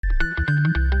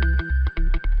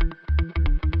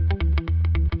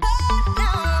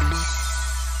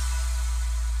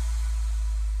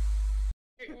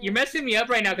you're messing me up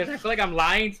right now because I feel like I'm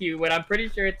lying to you when I'm pretty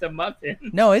sure it's a muffin.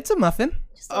 No, it's a muffin.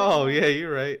 Oh yeah,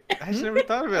 you're right. I just never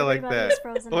thought of it like that.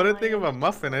 When I think of a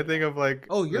muffin, I think of like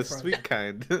the sweet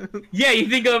kind. Yeah, you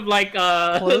think of like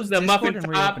Close the Discord muffin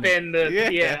and top reopen it. and the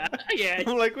Yeah. yeah.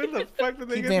 I'm like, when the fuck did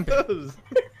they Keep get vamping. those?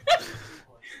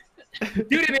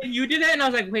 Dude, I mean, you did that and I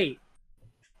was like, wait,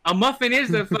 a muffin is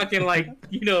the fucking like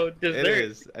dessert. It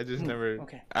is. I just never.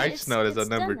 Okay. I just know it as a It's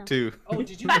number done now. 2. Oh,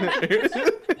 did you?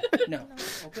 No.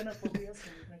 Open up OBS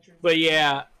and make sure. But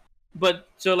yeah, but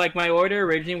so like my order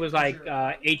originally was like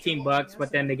 $18,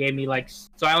 but then they gave me like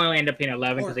so I only ended up paying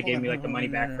 11 because they gave me like the money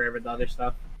back for every other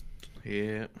stuff.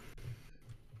 Yeah.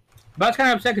 But I was kind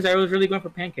of upset because I was really going for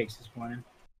pancakes this morning.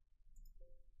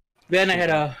 Then I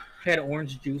had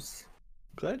orange juice.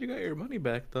 Glad you got your money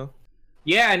back though.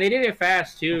 Yeah, and they did it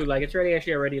fast too. Like it's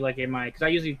already like in my because I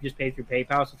usually just pay through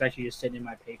PayPal, so it's actually just sitting in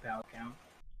my PayPal account.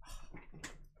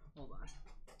 Hold on.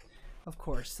 Of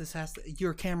course, this has to.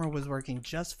 Your camera was working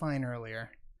just fine earlier.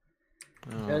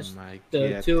 Oh Just my The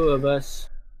god. two of us.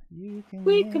 We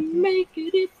can make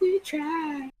it if we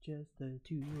try. just the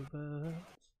two of us.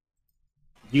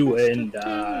 You and Just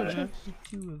the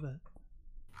two of us.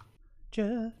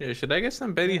 Just. Yeah, should I get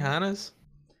some Benihana's?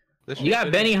 You got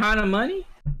Benihana money?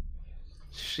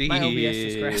 Shit. My OBS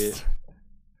just crashed.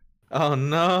 Oh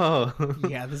no.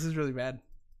 Yeah, this is really bad.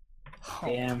 Oh,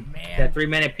 Damn. man. That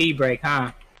 3-minute pee break,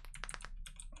 huh?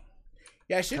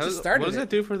 Yeah, I should How just does- started What does it. it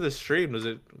do for the stream? Does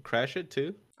it crash it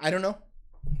too? I don't know.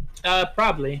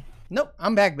 Probably. Nope,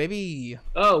 I'm back, baby.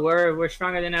 Oh, we're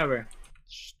stronger than ever.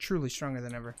 Truly stronger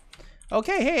than ever.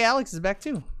 Okay, hey, Alex is back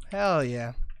too. Hell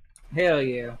yeah. Hell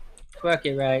yeah. Fuck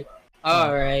it right.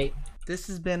 All right. This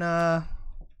has been a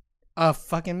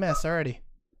fucking mess already.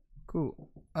 Cool.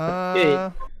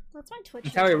 What's my Twitch?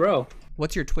 That's how we roll.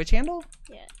 What's your Twitch handle?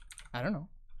 Yeah. I don't know.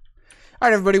 All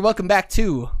right, everybody, welcome back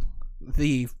to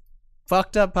the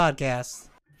Fucked Up Podcast.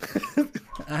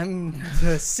 I'm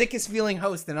the sickest feeling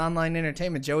host in online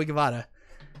entertainment, Joey Gavada.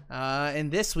 And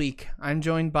this week, I'm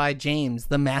joined by James,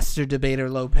 the Master Debater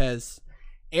Lopez.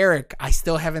 Eric, I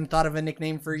still haven't thought of a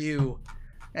nickname for you.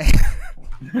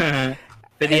 50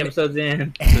 episodes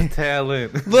in. The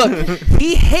talent. Look,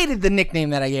 he hated the nickname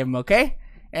that I gave him, okay?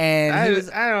 And I he don't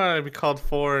was, want to be called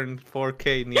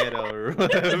 4K Nieto or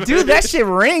whatever. dude, that shit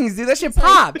rings, dude. That shit It's like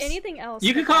pops. anything else?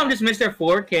 You can call him just Mr.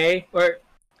 4K, or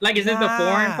like, is this the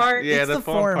foreign Nah. part? Yeah, It's the the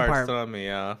foreign foreign part's part. throwing me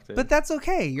off. Dude. But that's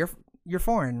okay. You're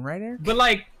foreign, right, Eric? But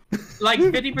like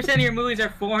 50% of your movies are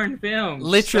foreign films.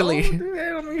 Literally. Oh, dude, I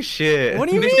don't mean shit. What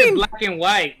do you Mr. mean? Black and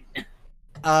White.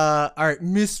 All right,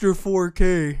 Mr.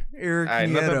 4K, Eric Alright,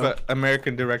 nothing Nieto. but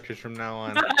American directors from now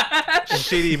on.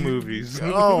 Shitty movies.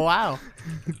 Oh wow.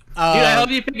 Dude, I hope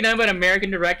you pick nothing but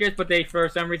American directors, but they for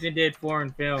some reason did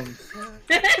foreign films.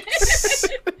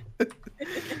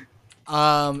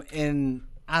 And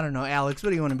I don't know, Alex. What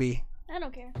do you want to be? I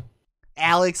don't care.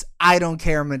 Alex, I don't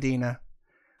care, Medina.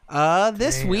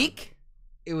 This Damn. week,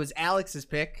 it was Alex's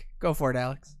pick. Go for it,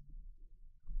 Alex.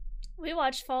 We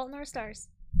watched Fault in Our Stars.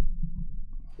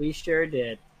 We sure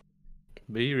did.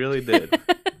 But he really did.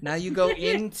 Now you go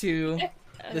into Okay.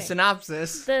 the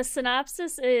synopsis. The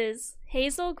synopsis is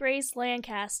Hazel Grace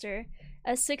Lancaster,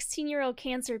 a 16-year-old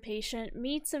cancer patient,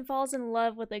 meets and falls in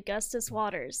love with Augustus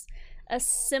Waters, a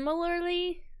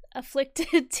similarly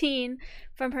afflicted teen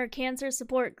from her cancer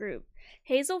support group.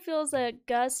 Hazel feels that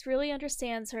Gus really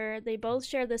understands her. They both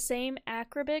share the same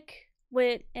acerbic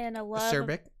wit and a love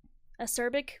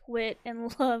acerbic wit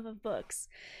and love of books,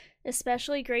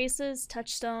 especially Grace's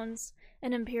Touchstones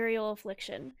and Imperial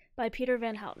Affliction by Peter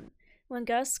Van Houten. When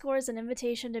Gus scores an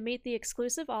invitation to meet the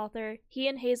exclusive author, he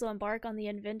and Hazel embark on the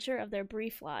adventure of their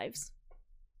brief lives.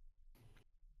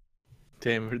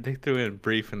 Damn, they threw in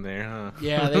brief in there, huh?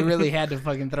 Yeah, they really had to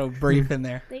fucking throw brief in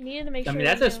there. They needed to make I sure. mean,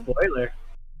 that's they a knew. spoiler.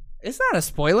 It's not a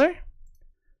spoiler.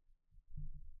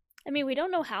 I mean, we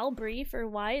don't know how brief or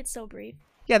why it's so brief.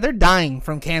 Yeah, they're dying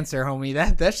from cancer, homie.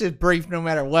 That's just brief no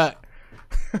matter what.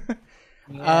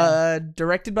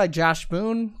 Directed by Josh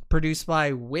Boone, produced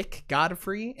by Wick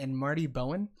Godfrey and Marty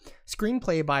Bowen.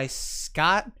 Screenplay by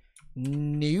Scott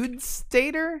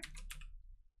Newstater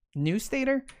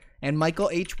and Michael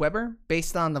H. Weber,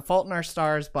 based on The Fault in Our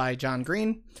Stars by John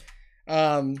Green.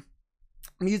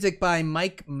 Music by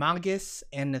Mike Magus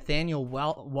and Nathaniel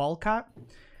Walcott.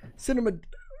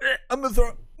 I'm gonna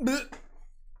throw.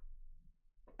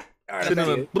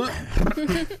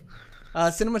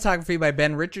 Cinematography by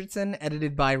Ben Richardson,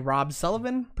 edited by Rob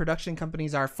Sullivan. Production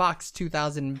companies are Fox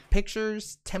 2000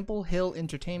 Pictures, Temple Hill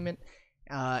Entertainment,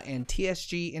 and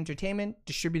TSG Entertainment.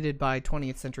 Distributed by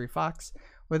 20th Century Fox.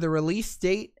 with a release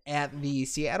date at the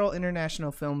Seattle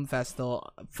International Film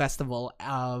Festival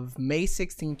of May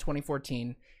 16,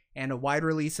 2014, and a wide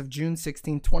release of June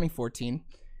 16, 2014.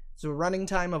 So a running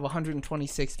time of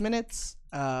 126 minutes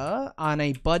on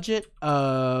a budget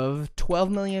of $12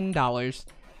 million.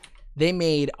 They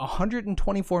made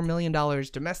 $124 million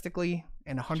domestically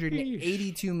and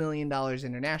 $182 million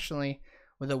internationally,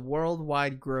 with a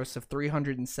worldwide gross of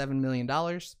 $307 million.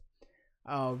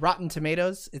 Rotten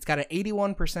Tomatoes, it's got an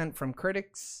 81% from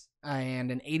critics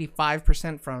and an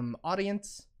 85% from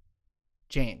audience.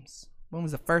 James, when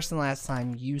was the first and last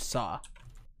time you saw?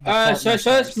 So I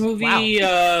saw this movie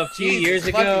a few years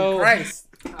ago. Christ.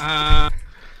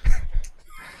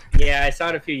 Yeah, I saw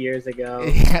it a few years ago.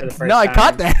 Yeah, for the first no, I time.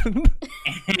 caught that.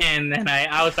 And then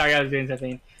I was sorry, I was doing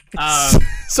something.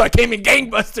 So I came in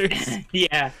gangbusters.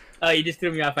 Yeah. You just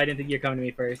threw me off. I didn't think you were coming to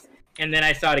me first. And then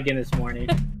I saw it again this morning.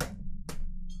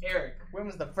 Eric, when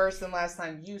was the first and last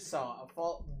time you saw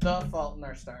The Fault in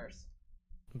Our Stars?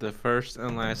 The first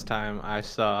and last time I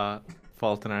saw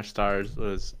Fault in Our Stars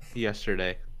was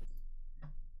yesterday.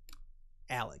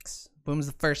 Alex, when was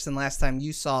the first and last time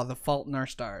you saw The Fault in Our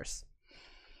Stars?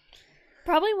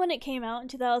 Probably when it came out in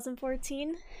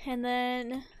 2014, and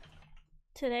then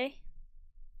today.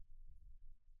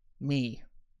 Me.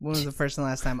 When was the first and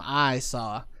last time I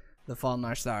saw The Fault in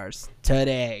Our Stars?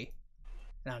 Today.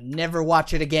 And I'll never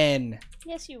watch it again.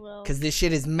 Yes, you will. Because this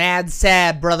shit is mad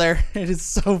sad, brother. It is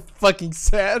so fucking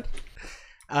sad.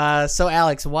 So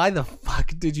Alex, why the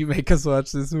fuck did you make us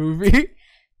watch this movie?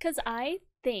 Because I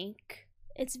think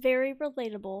it's very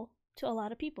relatable to a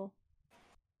lot of people.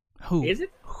 Who is it?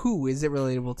 Who is it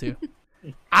relatable to?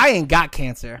 I ain't got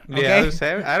cancer. Okay? Yeah, I was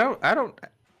saying, I don't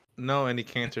know any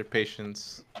cancer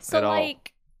patients So at all.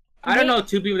 like, I don't know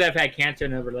two people that have had cancer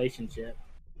in a relationship.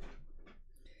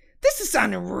 This is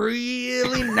sounding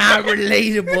really not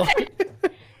relatable.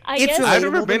 guess I've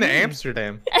never relatable been to to me.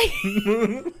 Amsterdam.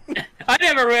 I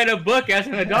never read a book as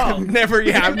an adult.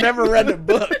 I've never read a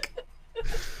book.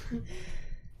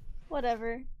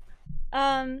 Whatever.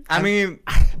 I mean,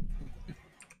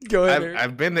 Go ahead.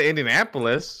 I've been to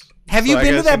Indianapolis. Have you so I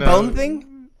been to guess, that you know, bone thing?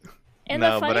 And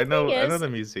no, the funny but I know thing is, the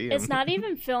museum. it's not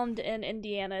even filmed in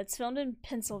Indiana. It's filmed in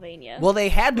Pennsylvania. Well, they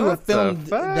had to have What the filmed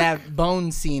fuck? that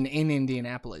bone scene in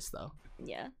Indianapolis, though,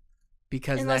 yeah.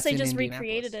 because Unless that's they in just Indianapolis.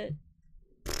 recreated it.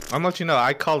 I'm let you know.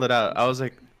 I called it out. I was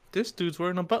like, "This dude's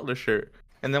wearing a Butler shirt."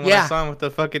 And then when Yeah. I saw him with the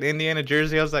fucking Indiana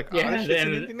jersey, I was like, "Oh, Yeah, that shit's in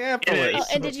and- Indianapolis." Oh,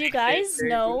 and did you guys Crazy.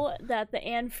 know that the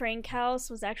Anne Frank house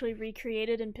was actually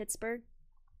recreated in Pittsburgh?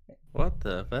 What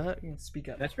the fuck? Speak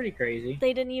up. That's pretty crazy.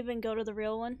 They didn't even go to the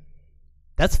real one.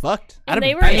 That's fucked. And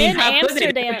they were I mean, in how could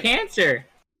they? They have Amsterdam. cancer.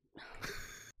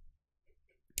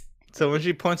 So when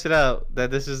she pointed out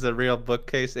that this is the real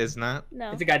bookcase, it's not.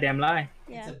 No. It's a goddamn lie.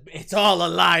 Yeah. It's all a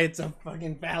lie. It's a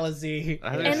fucking fallacy. I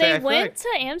was gonna And say, they I feel went like- to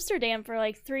Amsterdam for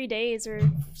like 3 days or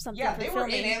something. Yeah, for they were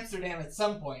filming. in Amsterdam at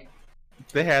some point.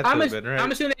 They had to I'm, have been right.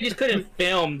 I'm assuming they just couldn't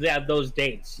film those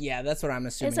dates. Yeah, that's what I'm It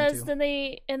assuming says too.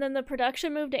 then the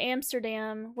production moved to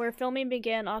Amsterdam, where filming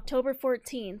began October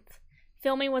 14th.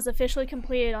 Filming was officially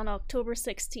completed on October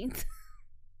 16th.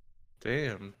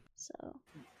 Damn. So,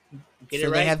 Get So it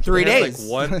they right? had 3 They had, days.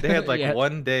 They had like Yeah.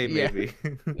 one day Yeah. maybe.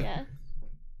 yeah.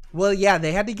 Well, yeah,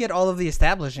 they had to get all of the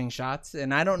establishing shots,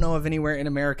 and I don't know of anywhere in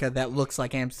America that looks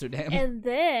like Amsterdam. And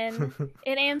then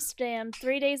in Amsterdam,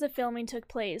 3 days of filming took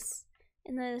place.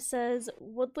 And then it says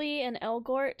Woodley and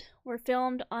Elgort were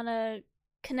filmed on a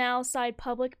canal side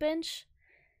public bench.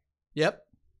 Yep.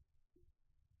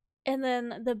 And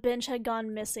then the bench had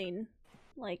gone missing,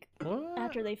 like, What?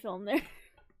 after they filmed there.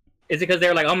 Is it because they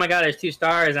were like, oh my god, there's 2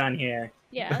 stars on here?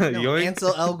 Yeah. No, Yoink.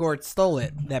 Ansel Elgort stole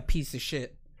it, that piece of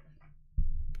shit.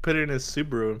 Put it in his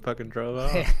Subaru and fucking drove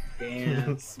off.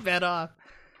 Damn. Sped off.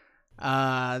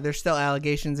 There's still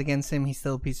allegations against him. He's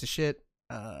still a piece of shit.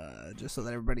 Just so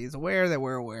that everybody is aware that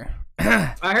we're aware.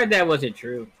 I heard that wasn't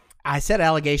true. I said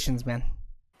allegations, man.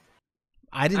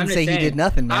 I didn't I'm just say he saying, did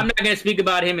nothing, man. I'm not gonna speak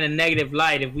about him in a negative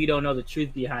light if we don't know the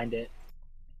truth behind it.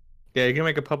 Yeah, you can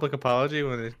make a public apology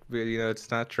when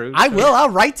it's not true. I will. I'll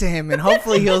write to him, and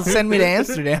hopefully he'll send me to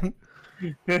Amsterdam.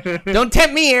 Don't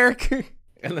tempt me, Eric.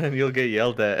 And then you'll get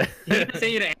yelled at. He's gonna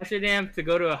send you to Amsterdam to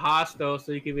go to a hostel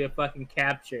so you can be a fucking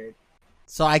captured.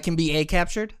 So I can be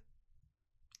captured?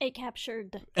 It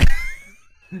captured.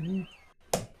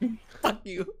 Fuck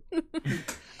you.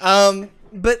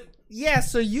 But yeah,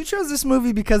 so you chose this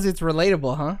movie because it's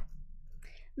relatable, huh?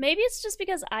 Maybe it's just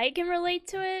because I can relate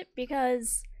to it,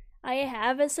 because I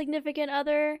have a significant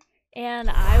other, and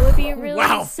I would be really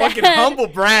Wow, sad fucking humble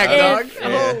brag, dog. if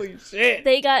Holy shit.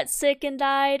 they got sick and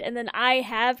died, and then I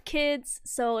have kids,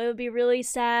 so it would be really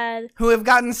sad. Who have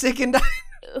gotten sick and died?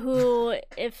 who,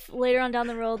 if later on down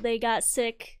the road they got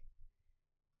sick,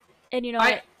 and you know,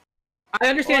 I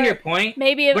understand your point.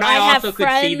 Maybe if but I also have could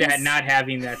friends, see that not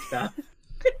having that stuff.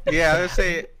 Yeah, I would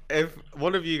say if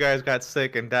one of you guys got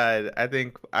sick and died, I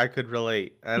think I could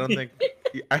relate. I don't think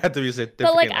I have to be a significant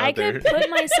but like other. I could put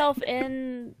myself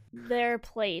in their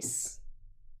place.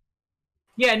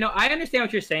 Yeah, no, I understand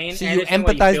what you're saying. So I you understand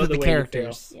why empathize feel with the way you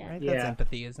characters. feel. Yeah. Right? Yeah. That's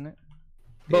empathy, isn't it?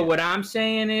 But what I'm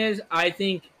saying is, I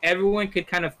think everyone could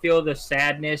kind of feel the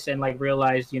sadness and like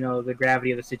realize, you know, the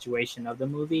gravity of the situation of the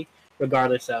movie,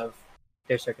 regardless of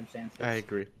their circumstances. I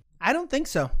agree. I don't think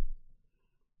so.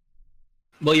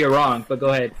 Well, you're wrong, but go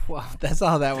ahead. Well, that's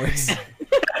how that works.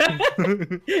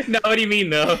 No, what do you mean,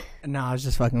 though? No, I was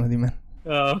just fucking with you, man.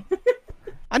 Oh.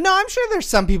 No, I'm sure there's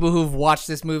some people who've watched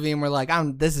this movie and were like,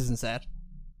 this isn't sad.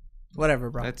 Whatever,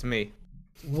 bro. That's me.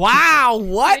 Wow,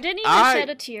 what? You didn't even shed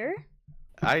a tear?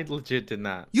 I legit did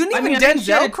not. You didn't even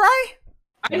Denzel cry?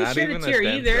 I didn't Not shed a even tear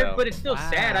a either, Denzel. but it's still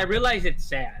sad. I realize it's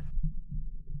sad.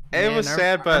 It was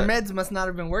sad, but our meds must not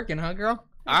have been working, huh, girl?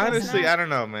 honestly, I don't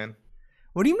know, man.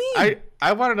 What do you mean?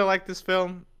 I wanted to like this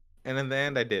film, and in the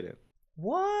end, I didn't.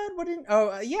 What? What didn't?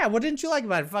 Oh, yeah. What didn't you like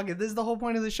about it? Fuck it. This is the whole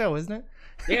point of the show, isn't it?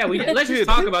 Yeah, let's just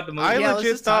talk about the movie. I Yeah, let's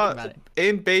legit just talk thought about it.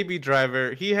 in Baby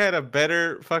Driver, he had a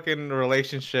better fucking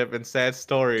relationship and sad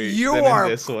story You than are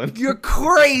in this one. You're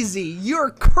crazy.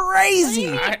 You're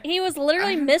crazy. He was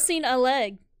literally missing a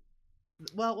leg.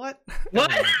 Well, what?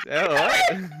 What? Oh,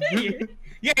 what?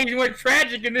 Yeah, he's more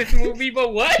tragic in this movie,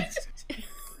 but what?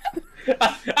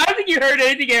 I don't think you heard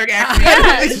anything Eric asked me. I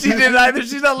don't think she did either.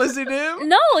 She's not listening to him.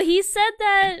 No, he said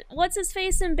that what's his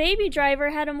face in Baby Driver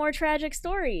had a more tragic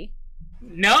story.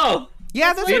 No.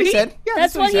 Yeah, that's what he said. Yeah,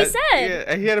 That's what he said.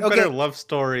 Yeah, he had a better love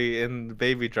story in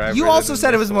Baby Driver. You than also in said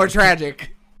it this was more one.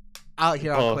 tragic. I'll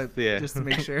Both, clip yeah. just to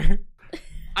make sure.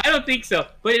 I don't think so,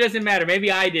 but it doesn't matter.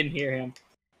 Maybe I didn't hear him.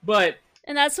 But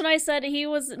And that's when I said he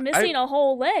was missing a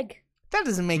whole leg. That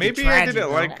doesn't make it Maybe tragic. I didn't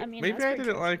though. like. I mean, Maybe that's I pretty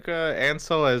didn't like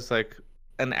Ansel as like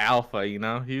an alpha. You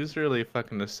know, he was really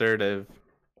fucking assertive.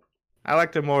 I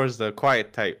liked him more as the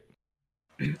quiet type.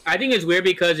 I think it's weird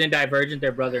because in Divergent,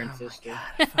 they're brother and sister.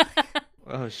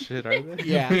 Oh shit, are they?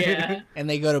 Yeah. Yeah. And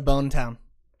they go to Bone Town.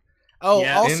 Oh,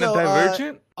 Yeah. also, In the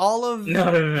Divergent? all of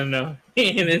No.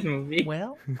 In this movie.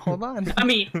 Well, hold on. I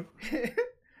mean,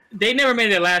 they never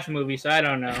made their last movie, so I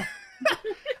don't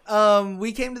know.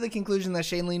 We came to the conclusion that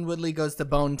Shailene Woodley goes to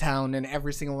Bone Town in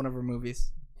every single one of her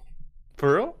movies.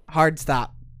 For real? Hard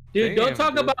stop. Dude, Damn, don't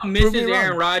talk dude. about Prove me Mrs. Aaron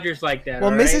wrong. Rodgers like that.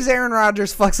 Well, all right? Mrs. Aaron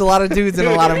Rodgers fucks a lot of dudes in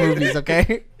a lot of movies,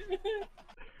 okay?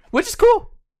 Which is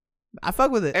cool. I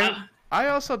fuck with it. And I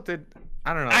also did.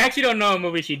 I don't know. I actually don't know a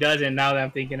movie she does in now that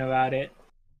I'm thinking about it.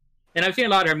 And I've seen a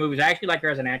lot of her movies. I actually like her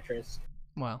as an actress.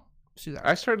 Well, she's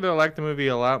I started to like the movie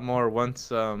a lot more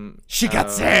once. She got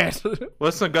sad.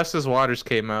 Once Augustus Waters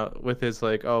came out with his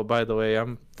like, oh, by the way,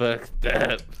 I'm fucked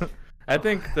up. I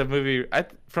think the movie.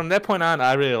 From that point on,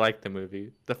 I really liked the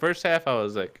movie. The first half, I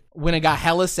was like, When it got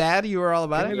hella sad, you were all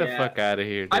about get it? me the fuck out of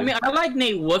here. Dude. I mean, I like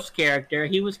Nate Wolf's character.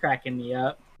 He was cracking me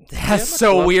up. That's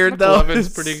so weird, though. McLovin's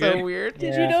pretty so good. weird.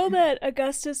 Did Yeah. you know that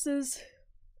Augustus's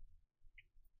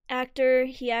actor,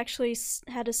 he actually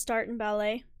had to start in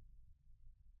ballet?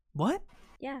 What?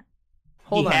 Yeah.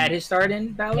 Hold he on. had his start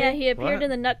in ballet? Yeah, he appeared What? in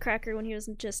the Nutcracker when he was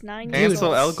just 9 Ansel years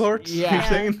old. Elgort? Yeah. You're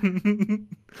saying?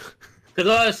 Because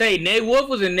I was say, Nate Wolf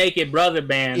was a Naked Brother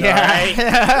band, alright?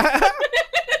 Yeah.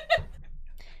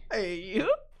 Hey, you.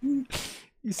 You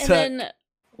And suck. then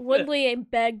Woodley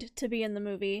begged to be in the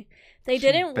movie. They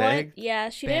didn't want. begged? Yeah,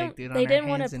 she Begged, didn't. dude, on They her didn't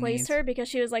want hands to and place knees. her because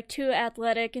she was like too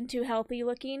athletic and too healthy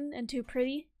looking and too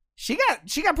pretty. She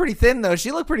got pretty thin though.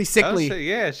 She looked pretty I would sickly. say,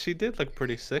 yeah, she did look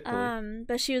pretty sickly.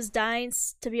 But she was dying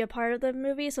to be a part of the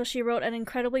movie, so she wrote an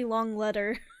incredibly long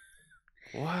letter,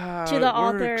 Wow. to the it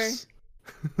author. works.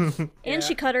 and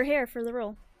she cut her hair for the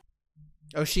role.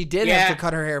 Oh, she did Yeah. have to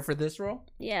cut her hair for this role?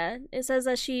 Yeah, it says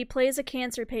that she plays a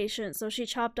cancer patient, so she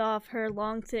chopped off her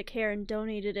long, thick hair and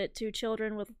donated it to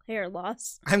children with hair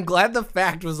loss. I'm glad the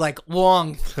fact was like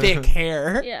long, thick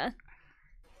hair. Yeah.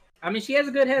 I mean, she has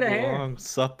a good head of hair. Long,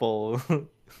 supple.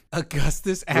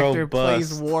 Augustus actor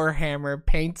plays Robust. Warhammer,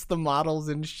 paints the models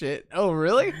and shit. Oh,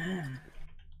 really?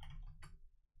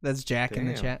 That's Jack in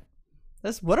the Damn. chat.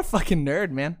 That's what a fucking nerd,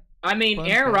 man. I mean, Fun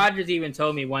Aaron fact. Rodgers even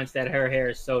told me once that her hair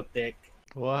is so thick.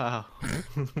 Wow.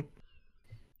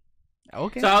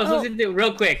 Okay. So I was listening to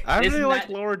real quick. I This really is like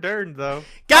not- Laura Dern, though.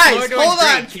 Guys, Laura Dern's hold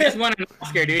on. great. She just won an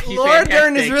Oscar, dude. She's Laura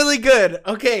Dern is fantastic. really good.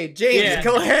 Okay, James, Yeah.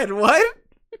 go ahead. What?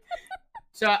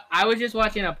 So I was just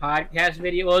watching a podcast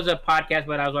video. Well, it was a podcast,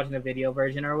 but I was watching the video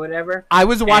version or whatever. I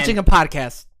was watching a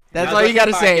podcast. That's I all was you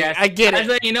gotta listening to say. podcasts. I get I was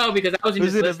it. letting you know because I wasn't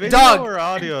Was just it a listening. video Dog. or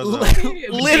audio? Though?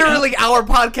 Literally, our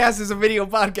podcast is a video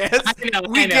podcast.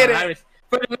 We get it.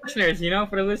 For the listeners,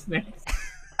 for the listeners.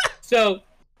 So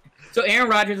Aaron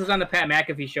Rodgers was on the Pat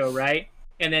McAfee show, right?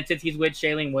 And then since he's with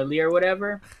Shailene Woodley or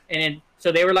whatever, and then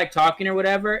so they were like talking or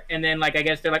whatever, and then like I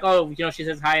guess they're like, oh, she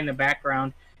says hi in the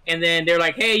background, and then they're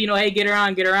like, hey, hey, get her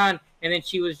on, and then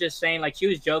she was just saying like she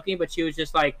was joking, but she was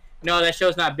just like, no, that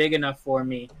show's not big enough for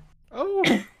me. Oh.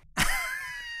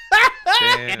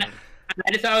 And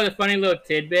I just thought it was a funny little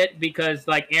tidbit because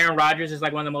like Aaron Rodgers is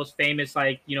like one of the most famous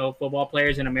like football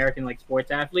players and American like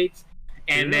sports athletes,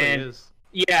 and then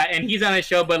yeah, and he's on the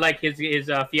show, but like his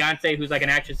fiance who's like an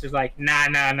actress is like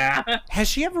nah. Has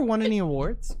she ever won any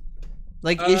awards?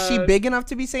 Like, is she big enough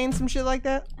to be saying some shit like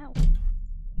that? Ow.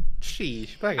 She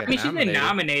I mean, she's been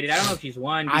nominated. I don't know if she's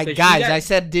won. I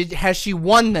said, has she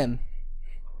won them?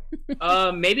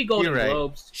 Maybe Golden You're right.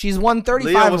 Globes. She's won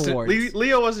 35 awards.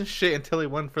 Leo wasn't shit until he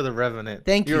won for The Revenant.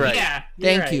 Thank you. You're right. Yeah,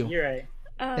 Thank you. You're right.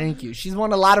 Thank you. She's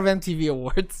won a lot of MTV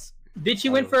awards. Did she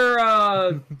win for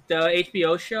the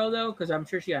HBO show though? Because I'm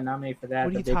sure she got nominated for that. What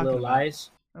are The you Big talking Little about? Lies.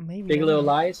 Maybe. Big Little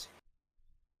Lies.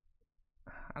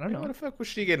 I don't Why know. the fuck was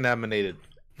she getting nominated?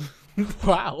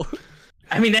 Wow.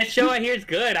 I mean, that show I hear is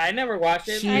good. I never watched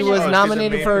it. She was she's a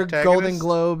nominated main for a protagonist? Golden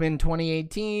Globe in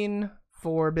 2018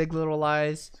 for Big Little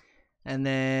Lies, and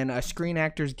then a Screen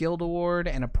Actors Guild Award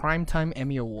and a Primetime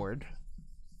Emmy Award.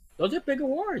 Those are big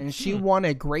awards. And she won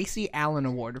a Gracie Allen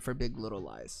Award for Big Little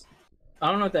Lies. I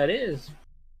don't know what that is.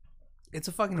 It's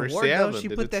a fucking Gracie award, though. Allen, She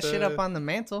did put it that shit up say- on the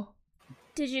mantle.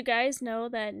 Did you guys know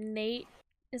that Nate?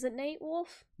 Is it Nate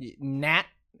Wolf? Nat,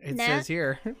 it Nat? says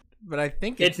here. But I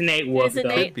think It's Nate Wolf, Is it though.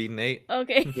 Nate? Could be Nate.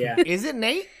 Okay. Yeah, Is it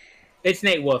Nate? it's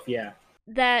Nate Wolf. Yeah,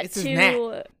 That It's his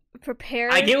to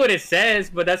prepare. I get what it says,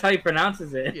 but that's how he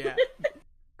pronounces it. Yeah.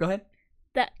 Go ahead.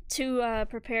 That to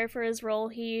prepare for his role,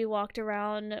 he walked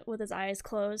around with his eyes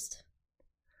closed.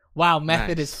 Wow,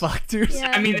 method Nice. is fucked, dude.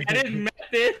 Yeah. I mean, that is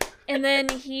method. And then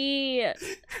he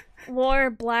wore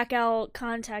blackout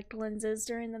contact lenses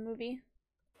during the movie.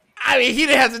 I mean, he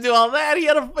didn't have to do all that.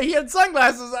 He had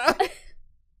sunglasses on.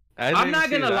 I'm not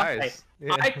gonna lie.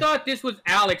 Yeah. I thought this was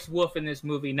Alex Wolf in this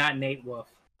movie, not Nate Wolf.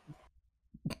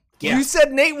 Yeah. You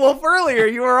said Nate Wolf earlier.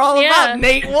 You were all Yeah. about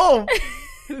Nate Wolf.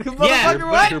 Motherfucker, Your,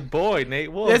 what? your boy,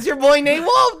 Nate Wolf. That's your boy Nate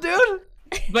Wolf, dude.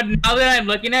 But now that I'm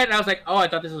looking at it, I was like, oh, I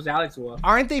thought this was Alex Wolf.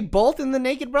 Aren't they both in the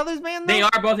Naked Brothers band, though? They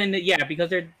are both in the because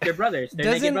they're brothers. They're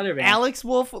Naked Doesn't Brother band. Alex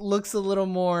Wolf looks a little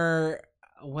more...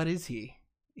 What is he?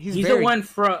 He's very, the one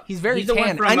from. He's very the one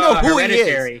tan. from, I know who he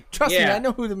Hereditary. is. Trust me, Yeah. I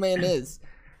know who the man is.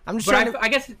 I'm just But trying to... I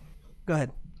guess Go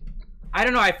ahead. I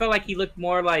don't know. I felt like he looked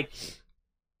more like.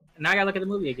 Now I gotta look at the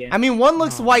movie again. I mean, one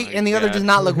looks Oh white my and the other God. does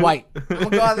not look white. I'm going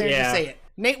to go out there and Yeah. just say it.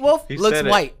 Nate Wolf He looks said it.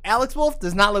 white. Alex Wolf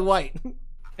does not look white.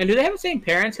 and do they have the same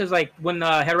parents? Because like when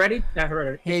the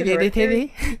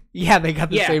Hereditary. Yeah, they got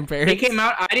the Yeah, same parents. They came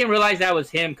out. I didn't realize that was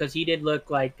him because he did look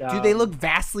like. Dude, they look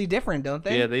vastly different, don't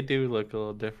they? Yeah, they do look a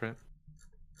little different.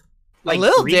 like a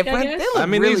little Greek, I different. guess? They look I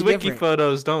mean, really these wiki different.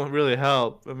 photos don't really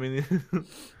help. I mean,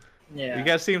 Yeah. you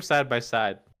gotta see them side by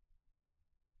side.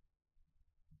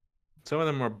 Some of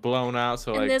them are blown out,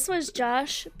 so And like this was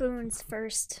Josh Boone's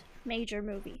first major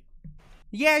movie.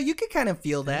 Yeah, you could kind of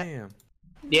feel that. damn.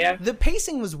 Yeah. The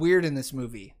pacing was weird in this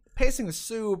movie. Pacing was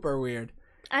super weird.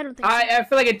 I don't think so. I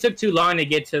feel like it took too long to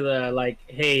get to the like,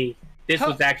 hey, this Huh.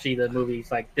 was actually the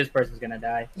movie's like this person's gonna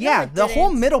die. Yeah, it the whole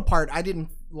didn't. middle part I didn't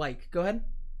like. Go ahead.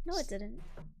 No, it didn't.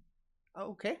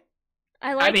 Oh, okay.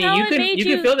 I like I mean, how you it can made you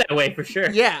can feel that way for sure.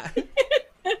 Yeah.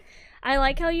 I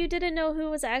like how you didn't know who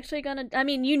was actually gonna. I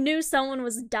mean, you knew someone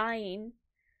was dying,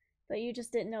 but you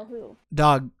just didn't know who.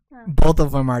 Dog, Oh. both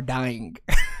of them are dying.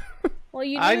 Well,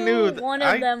 you I knew knew one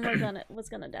of them was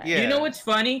gonna die. Yeah. You know what's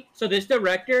funny? So this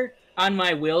director on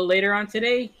my will later on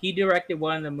today, he directed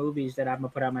one of the movies that I'm gonna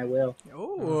put on my will.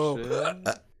 Oh,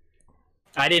 shit.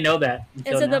 I didn't know that.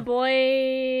 until Is it now. the boy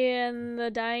and the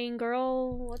dying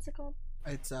girl? What's it called?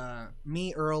 It's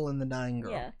me, Earl, and the dying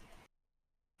girl. Yeah.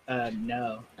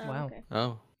 No. Oh, Wow.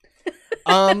 Okay.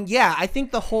 Oh, Yeah, I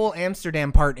think the whole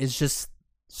Amsterdam part is just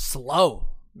slow.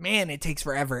 Man, it takes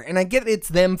forever. And I get it's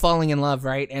them falling in love,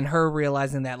 right? And her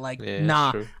realizing that, like, Yeah,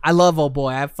 nah, true. I love old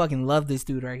boy. I fucking love this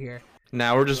dude right here.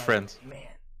 now we're just friends. Man.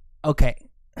 Okay.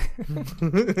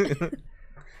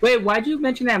 Wait, why'd you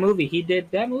mention that movie? He did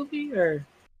that movie, or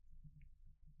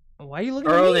Why are you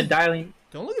looking Earl at me? and Dialing?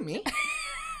 Don't look at me.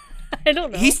 I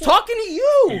don't know. He's talking to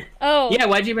you. Oh. Yeah,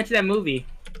 why'd you mention that movie?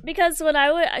 Because when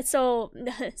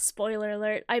spoiler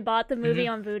alert, I bought the movie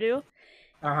on Vudu,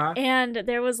 Uh huh. and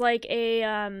there was like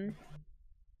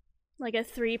like a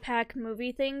 3-pack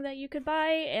movie thing that you could buy,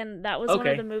 and that was one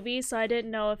Okay. of the movies. So I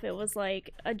didn't know if it was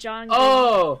like a John.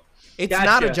 Oh, It's Gotcha.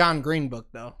 not a John Green book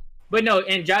though. but no,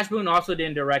 and Josh Boone also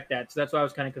didn't direct that, so that's why I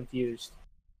was kind of confused.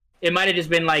 It might have just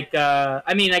been like,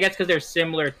 I mean, I guess because they're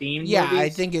similar themes. Yeah, movies. I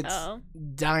think it's Oh.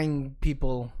 dying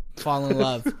people fall in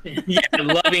love. Yeah,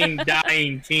 loving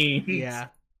dying teens. Yeah,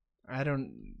 I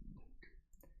don't.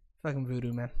 Fucking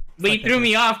voodoo, man. But he Fuck that threw shit.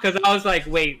 me off because I was like,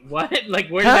 wait, what? Like,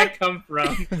 where did Huh? that come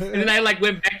from? And then I like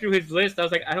went back through his list. I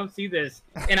was like, I don't see this.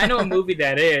 And I know a movie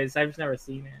that is. I've just never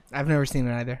seen it. I've never seen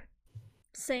it either.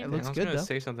 Same. It Man, looks I was good, gonna though.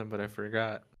 say something, but I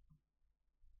forgot.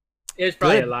 It's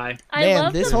probably Good. a lie. I Man,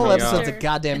 love this the whole poster. episode's a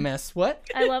goddamn mess. What?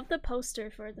 I love the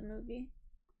poster for the movie.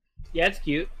 Yeah, it's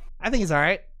cute. I think it's all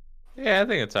right. Yeah, I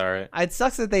think it's alright. It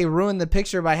sucks that they ruined the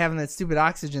picture by having that stupid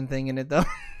oxygen thing in it, though.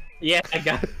 Yeah,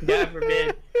 God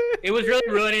forbid. It was really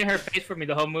ruining her face for me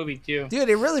the whole movie too. Dude,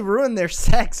 it really ruined their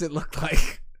sex. It looked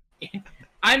like.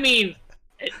 I mean,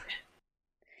 I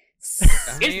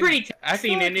it's mean, pretty I feel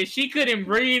taxing, like- and if she couldn't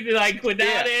breathe like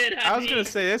without it, I was mean, gonna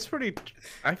say that's pretty.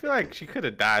 I feel like she could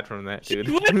have died from that, She dude.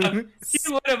 would have.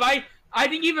 She would have. I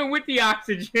think even with the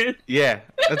oxygen. Yeah,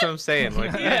 that's what I'm saying. Like,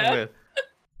 even Yeah. with.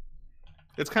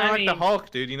 It's kind of I like the mean- Hulk,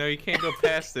 dude. You know, you can't go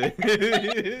past it.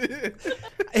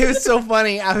 It was so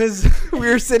funny. We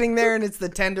were sitting there, and it's the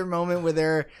tender moment where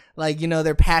they're like, they're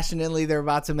they're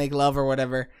about to make love or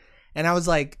whatever, and I was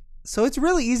like, so it's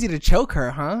really easy to choke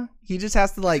her, huh? He just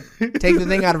has to like take the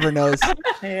thing out of her nose,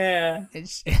 Yeah.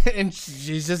 and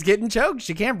she's just getting choked.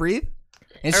 She can't breathe,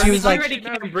 and I she mean, was She like, already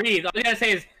can't breathe. All you gotta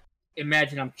say is,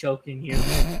 "Imagine I'm choking you."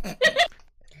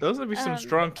 Those would be some Um,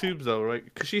 strong tubes, though, right?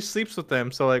 Because she sleeps with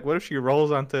them. So, like, what if she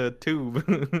rolls onto a tube?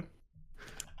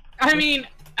 I mean,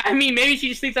 maybe she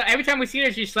just sleeps. Every time we see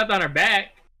her, she slept on her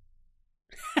back.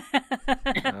 I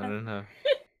don't know.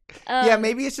 yeah,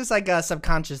 maybe it's just like a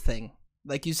subconscious thing.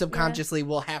 Like you subconsciously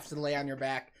will have to lay on your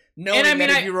back, knowing I mean,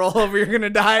 that if you roll over, you're gonna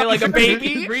die like a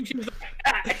baby. Reaches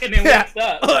like, and then Yeah. wakes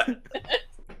up.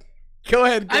 Go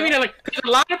ahead. I mean, like, 'cause a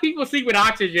lot of people sleep with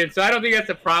oxygen, so I don't think that's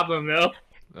a problem, though.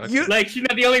 Okay. You- Like, she's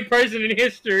not the only person in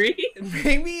history.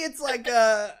 maybe it's like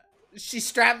she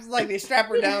straps like they strap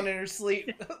her down in her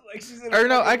sleep. Like she's in a Or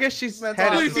no, fucking I guess she's mental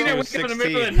had it We've since seen she her was wake up in the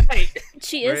middle of 16. the night.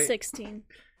 She is Right. 16.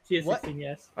 She is What? 16,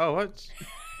 yes. Oh, what?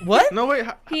 What? No, wait.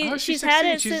 How is she She's had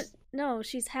 16? it She's- since. No,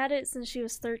 she's had it since she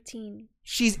was 13.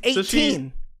 She's So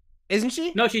 18, isn't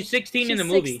she? No, she's 16 She's in the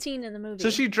movie. 16 in the movie. So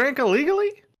she drank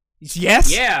illegally?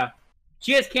 Yes. Yeah.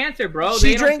 She has cancer, bro. She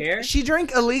They don't drank. care. She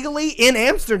drank illegally in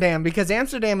Amsterdam because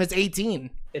Amsterdam is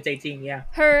 18. It's 18, yeah.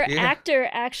 Her Yeah. actor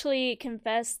actually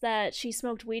confessed that she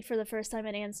smoked weed for the first time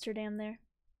in Amsterdam there.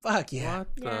 Fuck yeah. What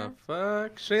Yeah. the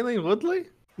fuck? Shailene Woodley?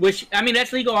 Which, I mean,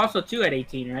 that's legal also, too, at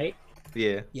 18, right?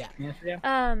 Yeah. In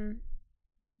Amsterdam?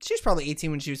 She's probably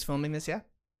 18 when she was filming this. Yeah.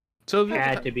 So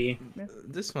Had to be.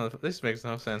 this makes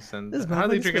no sense. Then This how are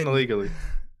they motherfucker's drinking been- illegally?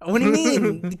 What do you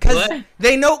mean? Because What?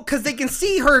 they know, because they can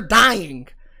see her dying.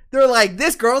 They're like,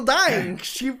 this girl dying.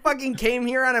 She fucking came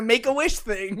here on a Make-A-Wish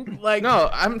thing. Like, No,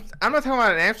 I'm not talking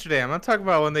about in Amsterdam. I'm talking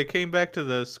about when they came back to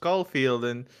the Skull Field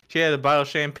and she had a bottle of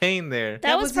champagne there.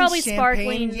 That was wasn't probably champagne.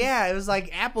 sparkling. Yeah, it was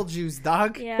like apple juice,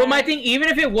 dog. Yeah. But my thing, even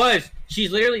if it was,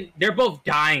 they're both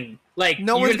dying. Like,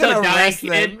 No you one's can tell gonna dying arrest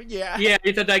kid- them. Yeah. Yeah,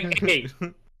 it's a like, hey,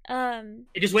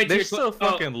 just wait till There's still you're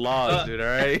fucking laws, dude. All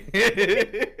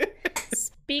right.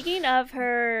 Speaking of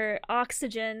her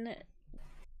oxygen,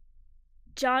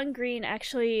 John Green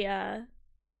actually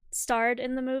starred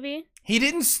in the movie. He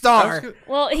didn't star.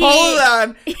 Well, he Hold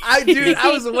on. I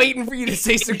was waiting for you to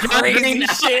say some John crazy Green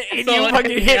shit and also you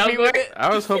fucking hit me in with it.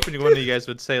 I was hoping one of you guys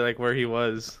would say like where he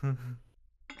was. well,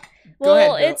 Go ahead,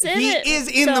 bro. it's in he it. is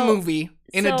in the so- movie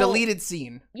in a so- deleted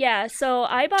scene. Yeah, so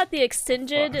I bought the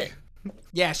extended. Fuck.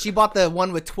 Yeah, she bought the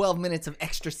one with 12 minutes of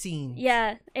extra scenes.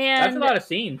 Yeah, That's a and lot of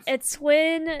scenes. it's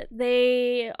when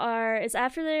it's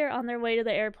after they're on their way to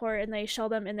the airport and they show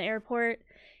them in the airport,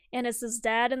 and it's this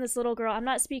dad and this little girl. I'm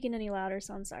not speaking any louder,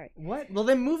 so I'm sorry. What? Well,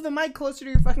 then move the mic closer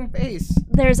to your fucking face.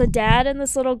 There's a dad and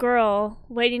this little girl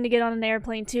waiting to get on an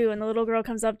airplane too, and the little girl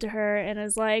comes up to her and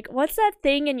is like, "What's that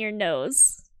thing in your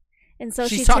nose?" And so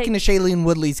She's talking to Shailene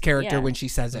Woodley's character Yeah. when she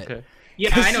says it. Okay.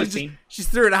 Yeah, I know She a scene. She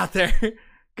threw it out there.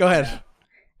 Go ahead.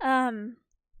 and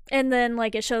then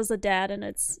like it shows the dad and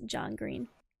it's John Green.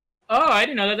 Oh, I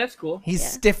didn't know that. That's cool. He's Yeah.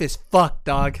 stiff as fuck,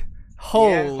 dog.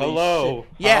 Holy Hello.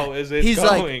 shit. Yeah. How is it he's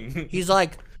going? Like, he's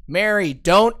like, Mary,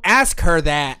 don't ask her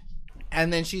that.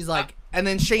 And then she's like, and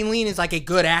then Shailene is like a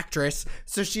good actress.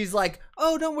 So she's like,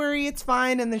 oh, don't worry, it's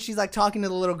fine. And then she's like talking to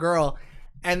the little girl.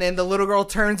 And then the little girl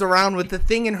turns around with the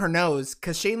thing in her nose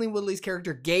because Shailene Woodley's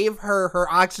character gave her her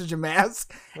oxygen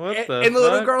mask. What and, the and the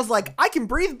little fuck? girl's like, I can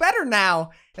breathe better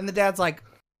now. And the dad's like,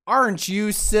 aren't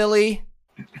you silly?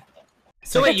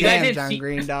 So wait, you guys Damn, didn't John see-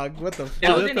 Green, dog. What the That fuck?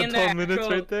 Oh, wasn't that's in the 12 the minutes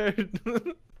actual- right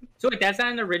there. So wait, that's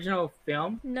not an original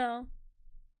film? No.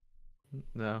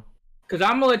 No. Because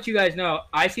I'm gonna let you guys know,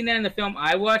 I seen that in the film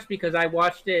I watched because I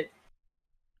watched it.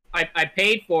 I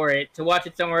paid for it to watch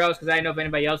it somewhere else because I didn't know if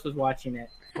anybody else was watching it.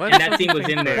 What? And that scene was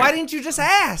in there. Why didn't you just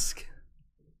ask?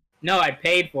 No, I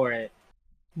paid for it.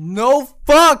 No,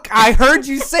 fuck. I heard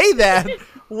you say that.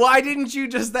 Why didn't you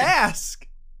just ask?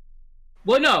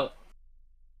 Well, no,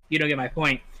 you don't get my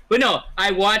point. But no,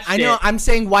 I watched I know. it. I'm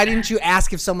saying, why didn't you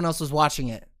ask if someone else was watching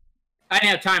it? I didn't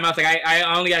have time. I was like, I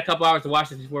only got a couple hours to watch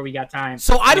this before we got time.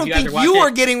 So I If don't you guys think are you watching-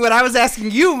 were getting what I was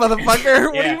asking you, motherfucker.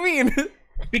 What do Yeah. you mean?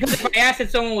 Because if I asked if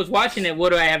someone was watching it,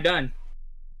 what would I have done?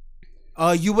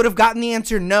 You would have gotten the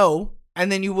answer no,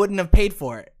 and then you wouldn't have paid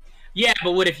for it. Yeah,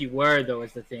 but what if you were, though,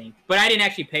 is the thing. But I didn't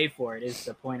actually pay for it, is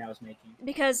the point I was making.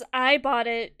 Because I bought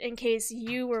it in case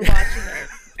you were watching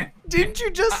it. Didn't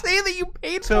you just say that you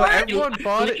paid So for it? everyone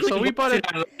bought it. So we bought it.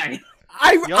 online.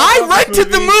 I Y'all bought rented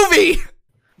the the movie.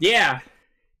 Yeah.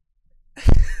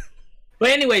 But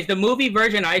anyways, the movie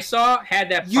version I saw had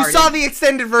that part. You saw the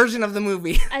extended version of the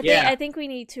movie. Yeah. I think we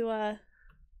need to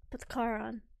put the car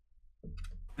on.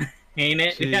 Ain't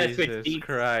it? We gotta switch Jesus seats.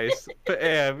 Christ. But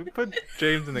yeah, we put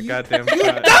James in the goddamn You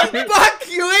spot. dumb fuck,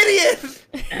 you idiot!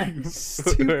 Where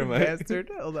Stupid am I? bastard.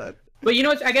 Hold on. But you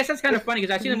know, I guess that's kind of funny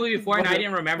because I seen the movie before and I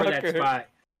didn't remember that Motherfucker. spot.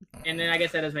 And then I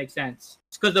guess that does make sense.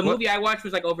 Because the What? movie I watched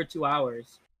was like over 2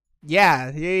 hours. Yeah.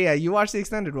 You watched the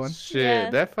extended one. Shit, Yeah.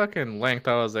 that fucking length.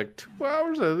 I was like, 2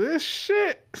 hours of this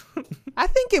shit. I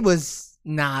think it was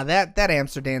that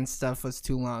Amsterdam stuff was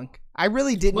too long. I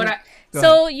really didn't. But I, Go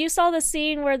So you saw the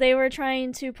scene where they were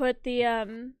trying to put the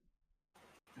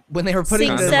when they were putting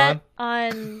sing Condom the set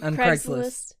on on Craigslist.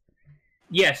 Craigslist.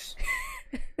 yes.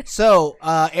 So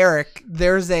Eric,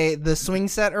 there's the swing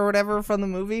set or whatever from the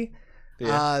movie.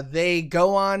 Yeah. They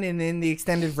go on and in the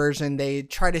extended version they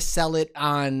try to sell it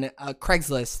on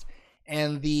Craigslist,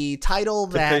 and the title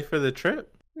to pay that for the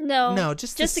trip. no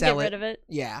just to sell get it. rid of it.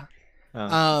 Yeah.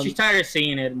 Oh. She's tired of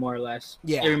seeing it, more or less.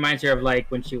 Yeah. It reminds her of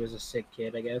like when she was a sick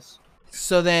kid, I guess.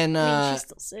 So then I mean, she's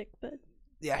still sick, but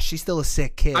yeah, she's still a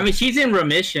sick kid. I mean, she's in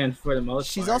remission for the most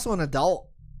she's part. also an adult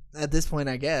at this point,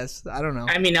 I guess. I don't know.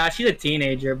 I mean, she's a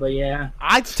teenager, but yeah.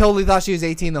 I totally thought she was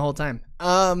 18 the whole time.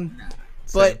 Same.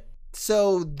 But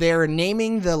so they're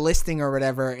naming the listing or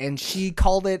whatever, and she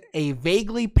called it a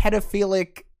vaguely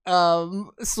pedophilic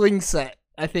swing set.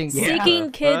 I think. Yeah. seeking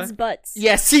The kids' fuck? butts.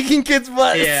 Yeah, seeking kids'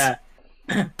 butts. Yeah.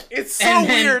 It's so And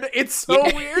then- weird. It's so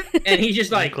Yeah. weird. And he's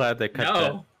just I'm like, glad they cut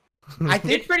no. I It's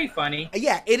think. pretty funny.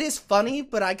 Yeah, it is funny,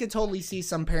 but I could totally see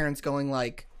some parents going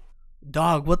like,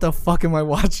 "Dog, what the fuck am I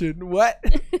watching? What?"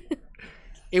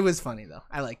 It was funny though.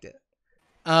 I liked it.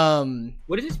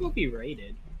 What is this movie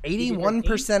rated?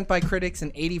 81% by critics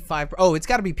and 85. Oh, it's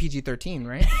got to be PG-13,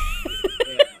 right?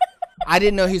 I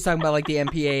didn't know he was talking about like the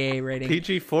MPAA rating.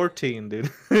 PG-14, dude.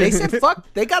 They said fuck.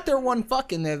 They got their one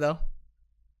fuck in there though.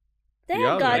 They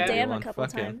Yeah, have goddamn yeah. a couple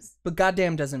Fuck yeah. times. But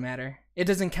goddamn doesn't matter. It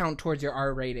doesn't count towards your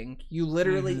R rating. You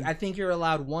literally, I think you're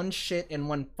allowed one shit and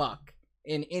one fuck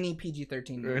in any PG-13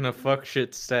 We're movie. in a fuck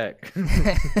shit stack.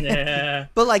 Yeah.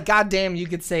 But like goddamn, you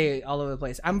could say it all over the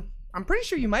place. I'm pretty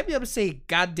sure you might be able to say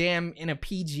goddamn in a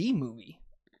PG movie.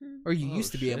 Or you Oh,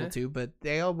 used to be able shit. to, but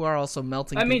they all were also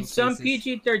melting. I mean, people's some faces.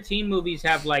 PG-13 movies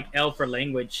have like L for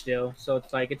language still, so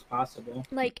it's like it's possible.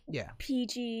 Like Yeah.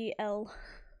 PGL.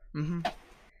 Mm-hmm.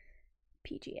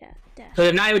 PG dash. So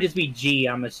if not, it would just be G,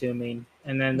 I'm assuming,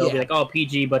 and then they'll be Yeah. like, "Oh,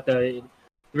 PG," but the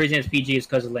reason it's PG is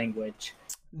because of language.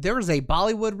 There was a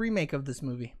Bollywood remake of this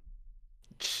movie.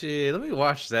 Shit, let me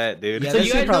watch that, dude. Yeah, So this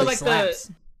you shit guys know, probably like,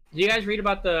 slaps. Do you guys read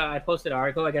about the? I posted an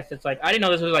article. I guess it's like I didn't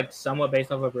know this was like somewhat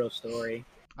based off of a real story.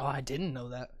 Oh, I didn't know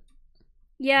that.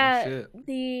 Yeah, shit.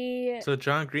 the So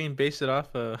John Green based it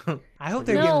off of. I hope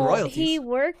they're getting no, royalties. he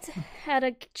worked at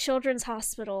a children's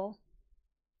hospital,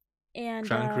 and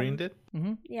John Green did?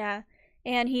 yeah,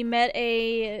 and he met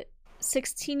a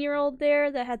 16-year-old there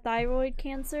that had thyroid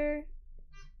cancer.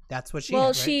 That's what she. Well,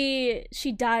 had, right?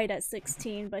 she died at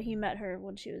 16, but he met her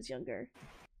when she was younger.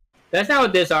 That's not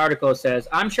what this article says.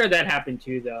 I'm sure that happened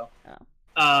too, though.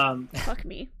 Fuck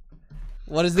me.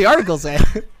 What does the article say?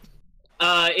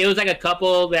 It was like a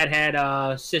couple that had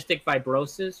cystic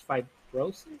fibrosis.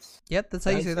 Fibrosis? Yep, that's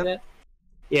how you say that.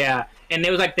 Yeah, and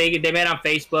it was like they met on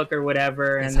Facebook or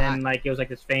whatever, That's and then hot. like it was like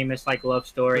this famous like love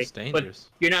story. That's dangerous.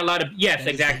 But you're not allowed to. Yes, That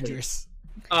is exactly. dangerous.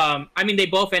 I mean, they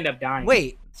both end up dying.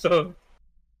 Wait, So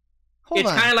Hold it's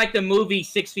on. kind of like the movie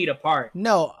 6 Feet Apart.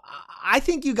 No, I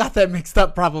think you got that mixed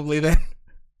up probably then.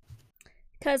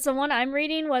 Because the one I'm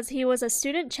reading was he was a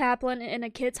student chaplain in a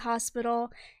kid's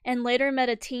hospital and later met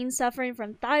a teen suffering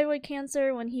from thyroid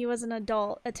cancer when he was an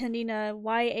adult attending a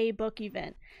YA book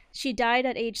event. She died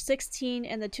at age 16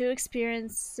 and the two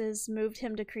experiences moved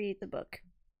him to create the book.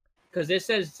 Because this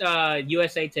says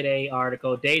USA Today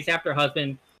article, days after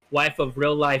husband, wife of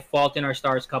real life Fault in Our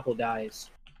Stars couple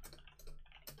dies.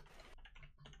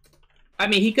 I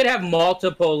mean, he could have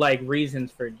multiple like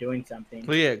reasons for doing something.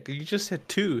 Well, yeah, you just said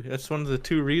 2. That's one of the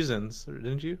 2 reasons,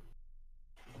 didn't you?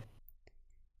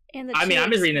 And the I mean, two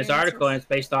I'm just reading this article and it's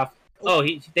based off. Oh,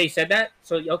 they said that?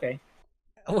 So okay.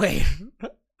 Wait,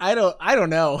 I don't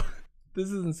know. This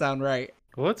doesn't sound right.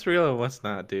 What's real and what's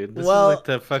not, dude? This Well- is like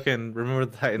the fucking Remember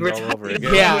the Titans all over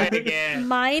again. Yeah. yeah.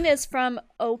 Mine is from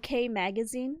OK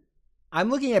Magazine. I'm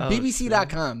looking at Oh,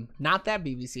 BBC.com, not that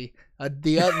BBC.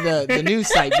 The news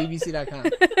site BBC.com.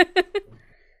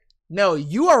 No,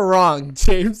 you are wrong,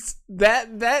 James.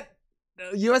 That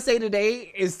USA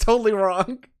Today is totally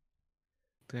wrong.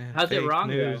 Damn, How's it fake wrong,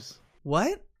 though? news.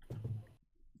 What?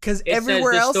 Because It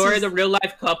everywhere says the else story is... of the real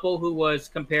life couple who was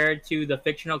compared to the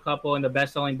fictional couple in the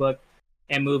best-selling book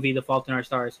and movie The Fault in Our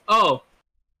Stars. Oh,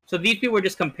 so these people were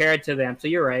just compared to them. So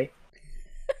you're right.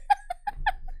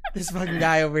 this fucking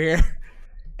guy over here.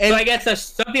 So And I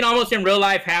guess something almost in real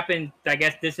life happened. I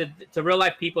guess this is to real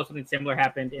life people. Something similar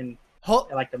happened in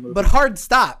like the movie. but hard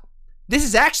stop. This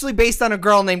is actually based on a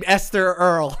girl named Esther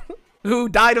Earl, who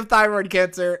died of thyroid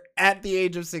cancer at the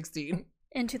age of 16.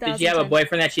 In 2010. Did she have a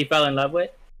boyfriend that she fell in love with?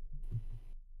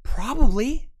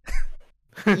 Probably.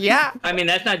 Yeah. I mean,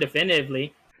 that's not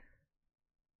definitively.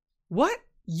 What?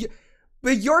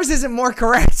 But yours isn't more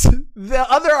correct. The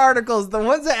other articles, the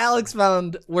ones that Alex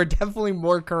found, were definitely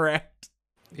more correct.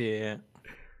 Yeah.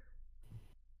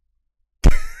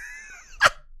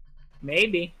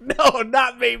 Maybe. No,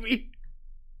 not maybe.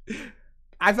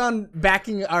 I found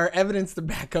backing our evidence to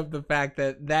back up the fact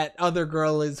that that other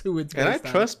girl is who it's based And I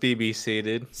on. trust BBC,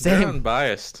 dude. Same. They're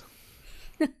unbiased.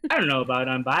 I don't know about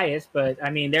unbiased, but I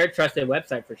mean, they're a trusted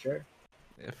website for sure.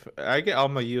 If I get all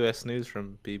my U.S. news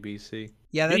from BBC.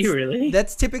 Yeah, Do that's you really?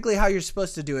 that's typically how you're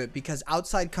supposed to do it because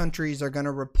outside countries are going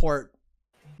to report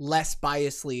less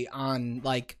biasly on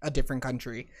like a different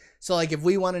country. So like if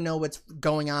we want to know what's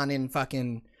going on in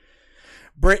fucking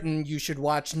Britain, you should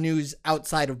watch news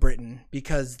outside of Britain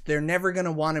because they're never going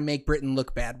to want to make Britain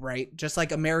look bad, right? Just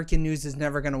like American news is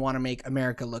never going to want to make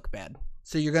America look bad.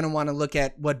 So you're going to want to look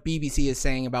at what BBC is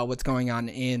saying about what's going on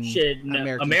in Shit, no.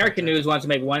 American American culture. news wants to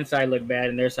make one side look bad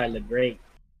and their side look great.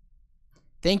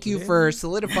 Thank you for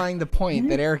solidifying the point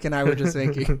that Eric and I were just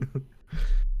making.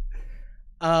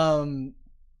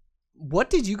 What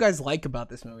did you guys like about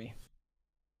this movie?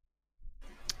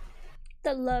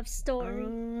 The love story.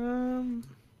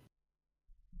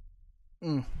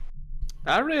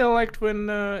 I really liked when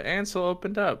Ansel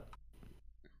opened up.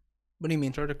 What do you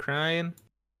mean? Started crying.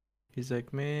 He's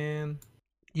like, man,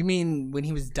 You mean when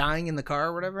he was dying in the car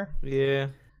or whatever? yeah.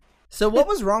 So what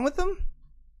was wrong with him?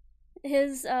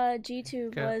 His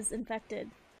G-tube Okay. was infected.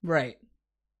 Right.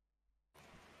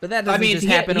 But that I doesn't mean, just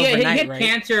he happen overnight, had right?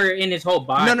 cancer in his whole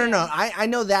body. No. I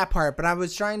know that part, but I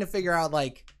was trying to figure out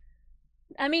like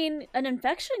I mean, an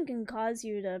infection can cause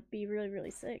you to be really,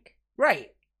 really sick.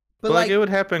 right. But But like, like it would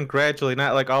happen gradually,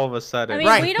 not like all of a sudden. I mean,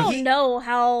 Right, we don't he- know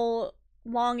how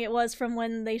long it was from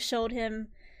when they showed him.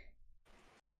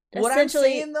 what I'm Essentially,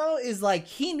 saying though is like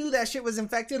he knew that shit was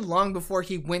infected long before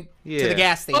he went to Yeah. the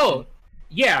gas station. Oh,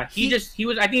 yeah. He- He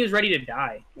was. I think he was ready to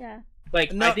die. yeah.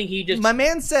 Like No, I think he just. My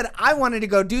man said I wanted to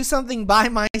go do something by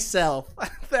myself.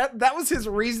 that was his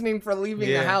reasoning for leaving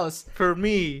the Yeah. house. For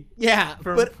me. Yeah,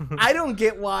 For- but I don't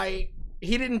get why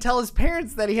he didn't tell his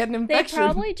parents that he had an They infection.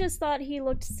 probably just thought he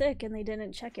looked sick and they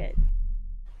didn't check it.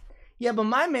 Yeah, but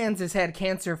my man's has had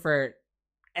cancer for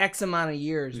X amount of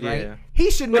years, right? Yeah. He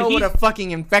should But know what a he's-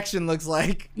 fucking infection looks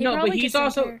like. He No, but probably he's just didn't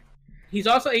also- care. He's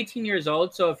also 18 years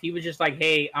old, so if he was just like,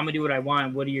 "Hey, I'm gonna do what I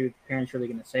want," what are your parents really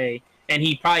gonna say? And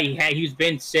he probably he's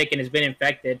been sick and has been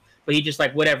infected, but he just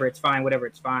like, whatever, it's fine, whatever,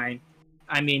 it's fine.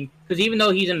 I mean, because even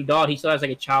though he's an adult, he still has like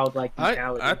a childlike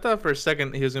mentality. I thought for a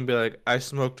second he was gonna be like, I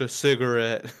smoked a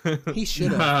cigarette. He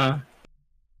should have.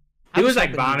 He was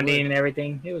like vomiting and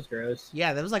everything. It was gross.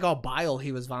 Yeah, that was like all bile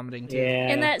he was vomiting too. Yeah.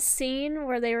 In that scene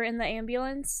where they were in the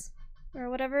ambulance or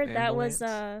whatever, that was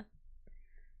Ambulance.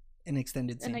 An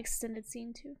extended an scene. extended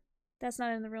scene too. That's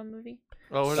not in the real movie.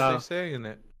 Oh, what So- did they say in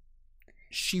it?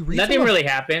 She reads Nothing them a- really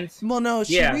happens. Well, no,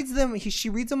 she Yeah. reads them. She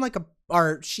reads them like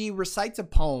she recites a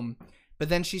poem, but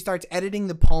then she starts editing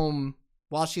the poem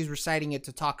while she's reciting it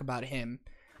to talk about him.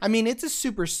 I mean, it's a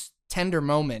super tender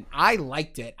moment. I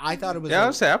liked it. I thought it was. Yeah, I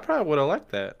would say I probably would have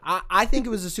liked that. I think it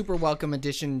was a super welcome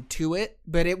addition to it,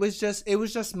 but it was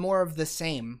just more of the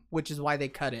same, which is why they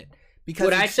cut it. Because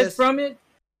what I took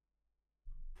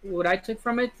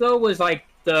from it though was like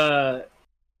the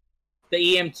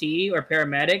EMT or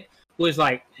paramedic was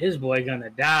like, his boy gonna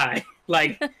die.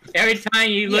 Like every time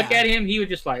you look at him, he was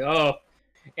just like, oh,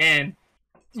 and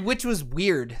which was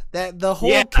weird. That the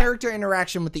whole character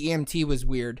interaction with the EMT was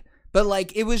weird. But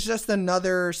like it was just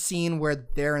another scene where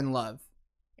they're in love,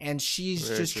 and she's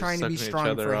just trying to be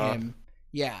strong for him.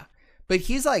 Yeah, but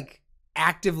he's like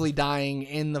actively dying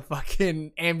in the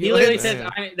fucking ambulance. He literally says,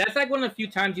 that's like one of the few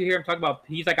times you hear him talk about.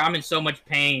 He's like, I'm in so much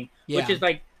pain, which is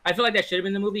like, I feel like that should have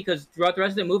been the movie because throughout the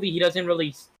rest of the movie, he doesn't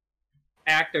really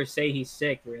act or say he's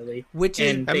sick, really.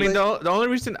 The only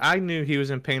reason I knew he was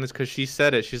in pain is because she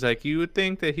said it. She's like, you would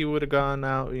think that he would have gone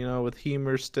out, with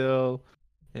humor still.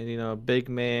 And big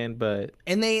man, but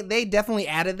they definitely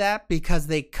added that because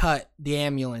they cut the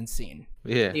ambulance scene.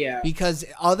 Yeah. Because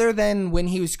other than when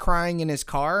he was crying in his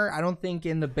car, I don't think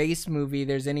in the base movie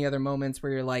there's any other moments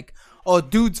where you're like, "Oh,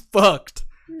 dude's fucked."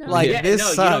 No. This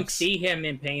sucks. You don't see him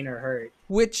in pain or hurt.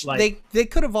 Which they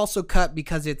could have also cut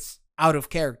because it's out of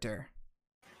character.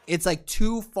 It's like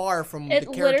too far from the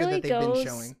character that they've been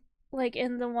showing. Like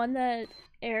in the one that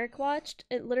Eric watched,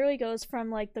 it literally goes from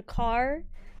like the car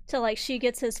to like she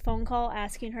gets his phone call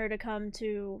asking her to come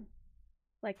to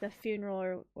like the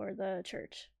funeral or the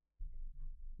church.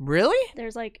 Really?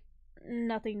 There's like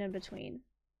nothing in between.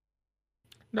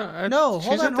 No,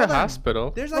 she's at the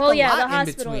hospital. There's like a lot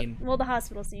in between. The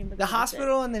hospital scene. But the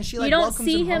hospital, and then she like you don't welcomes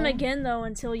see him him again though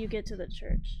until you get to the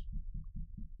church.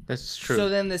 That's true. So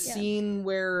then the scene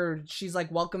where she's like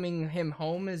welcoming him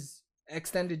home is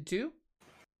extended too?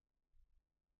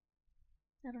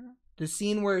 I don't know. The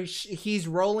scene where he's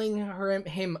rolling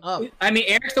him up. I mean,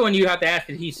 Eric's the one you have to ask.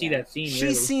 Did he see that scene?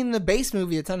 She's seen the base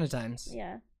movie a ton of times.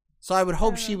 Yeah. So I would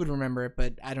hope she would remember it,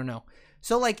 but I don't know.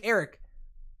 So like Eric,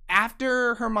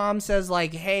 after her mom says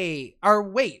like, "Hey," or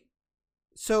wait,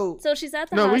 so she's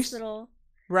at the hospital,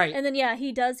 right? And then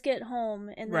he does get home,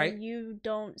 and then you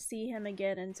don't see him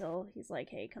again until he's like,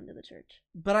 "Hey, come to the church."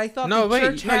 But I thought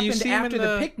church happened after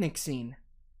the picnic scene,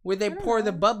 where they pour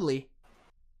the bubbly.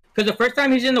 Because the first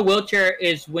time he's in the wheelchair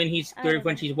is when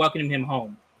when she's welcoming him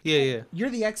home. Yeah. You're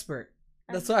the expert.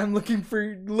 That's why I'm looking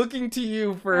to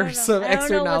you for some expert knowledge on this. I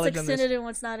don't know what's extended and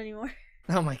what's not anymore.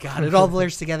 Oh my god, it all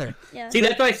blurs together. Yeah. See,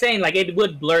 that's what I'm saying. Like, it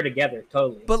would blur together,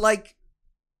 totally. But like,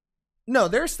 no,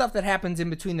 there's stuff that happens in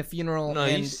between the funeral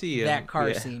and that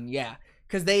car scene. Yeah,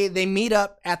 because they meet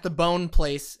up at the Bone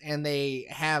place and they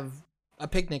have a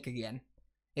picnic again.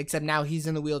 Except now he's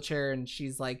in the wheelchair and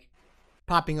she's like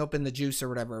popping open the juice or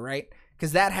whatever, right?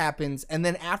 Because that happens, and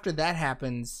then after that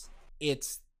happens,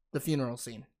 it's the funeral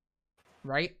scene,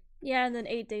 right? Yeah, and then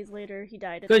 8 days later, he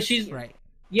died. Because she's right.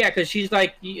 Yeah, because she's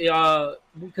like, because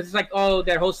it's like, oh,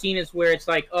 that whole scene is where it's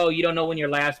like, oh, you don't know when your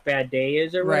last bad day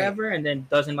is or whatever, and then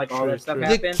doesn't like all that stuff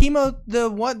happen.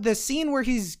 The scene where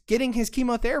he's getting his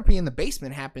chemotherapy in the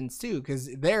basement happens too, because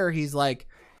there he's like,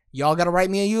 y'all got to write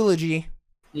me a eulogy.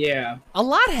 Yeah, a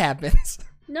lot happens.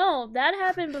 No, that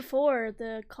happened before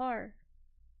the car.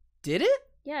 Did it?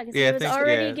 Yeah, because he was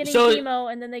already getting chemo,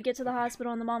 and then they get to the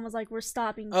hospital, and the mom was like, "We're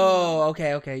stopping chemo." Oh,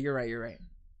 okay, you're right.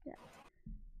 Yeah.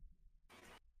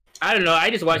 I don't know. I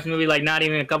just watched the movie like not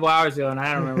even a couple hours ago, and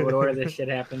I don't remember what order this shit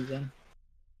happens in.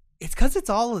 It's because it's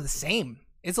all of the same.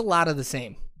 It's a lot of the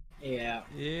same. Yeah.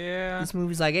 This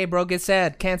movie's like, hey, bro, get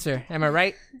sad, cancer. Am I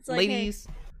right, like, ladies?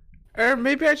 Hey. Or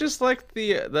maybe I just like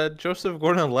the Joseph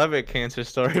Gordon-Levitt cancer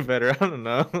story better. I don't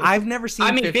know. I've never seen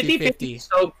 50-50. Is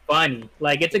so funny.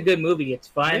 Like, it's a good movie. It's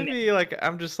fun. Maybe like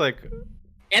I'm just like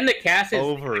and the cast is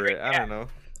over it. I don't know.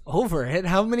 Over it?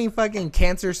 How many fucking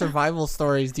cancer survival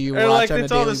stories do you watch like, on a daily basis?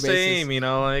 It's all the same,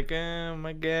 like, oh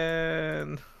my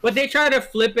god. But they try to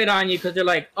flip it on you because they're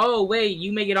like, oh wait,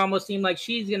 you make it almost seem like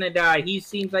she's gonna die. He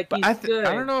seems like he's good.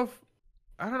 I don't know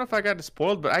if I got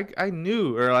spoiled, but I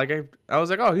knew, or like I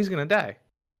was like, oh, he's gonna die.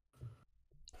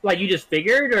 Like you just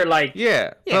figured, or like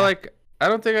yeah. But like I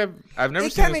don't think I've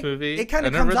never seen this movie. It kind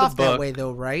of comes off that way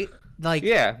though, right? Like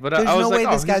but there's I was no way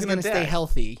like, this guy's gonna stay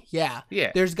healthy. Yeah.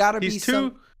 There's got to be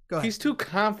some. Go ahead. He's too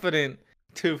confident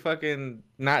to fucking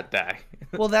not die.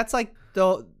 Well, that's like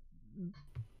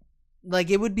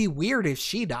it would be weird if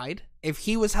she died. If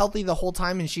he was healthy the whole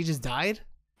time and she just died,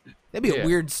 that'd be a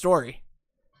weird story.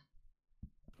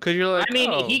 Cause you're like, I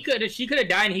mean, she could have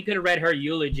died and he could have read her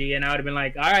eulogy, and I would have been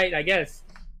like, all right, I guess.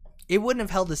 It wouldn't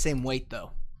have held the same weight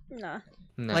though. Nah.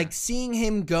 Like seeing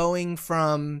him going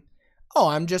from, oh,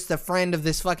 I'm just a friend of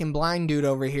this fucking blind dude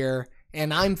over here,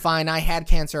 and I'm fine. I had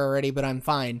cancer already, but I'm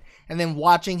fine. And then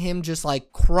watching him just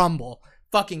like crumble,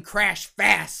 fucking crash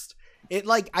fast. It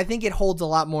like I think it holds a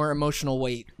lot more emotional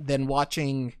weight than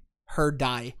watching her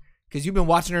die. Because you've been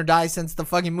watching her die since the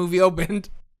fucking movie opened.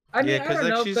 I mean, Yeah, I don't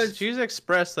know, because she's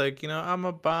expressed like, you know, I'm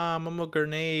a bomb, I'm a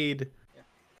grenade.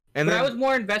 And but then I was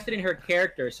more invested in her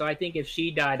character, so I think if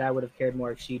she died, I would have cared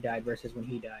more if she died versus when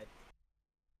he died.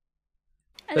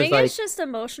 I think like- it's just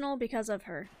emotional because of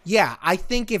her. Yeah, I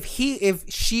think if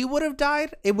she would have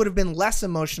died, it would have been less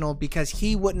emotional because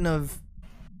he wouldn't have.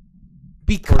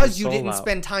 Because you soul didn't out.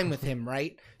 spend time with him,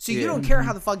 right? So you Yeah. don't care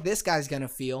how the fuck this guy's gonna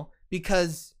feel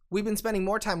because we've been spending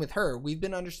more time with her. We've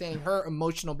been understanding her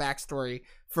emotional backstory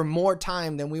for more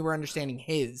time than we were understanding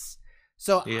his.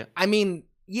 So Yeah. I mean,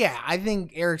 yeah, I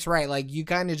think Eric's right. Like you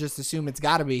kind of just assume it's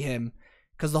got to be him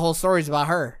because the whole story's about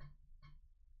her.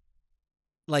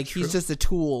 Like he's True. just a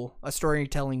tool, a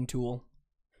storytelling tool.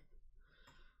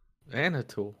 and a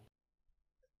tool.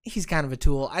 He's kind of a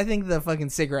tool. I think the fucking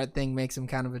cigarette thing makes him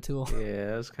kind of a tool.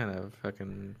 Yeah, that's kind of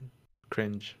fucking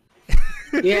cringe.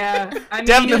 Yeah, I mean,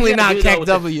 Definitely you not gotta do that Keck with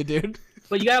the- W, dude.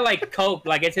 But you gotta like cope.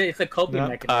 Like it's a coping Not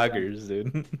mechanism. poggers,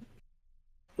 dude.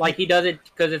 Like he does it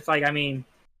because it's like I mean,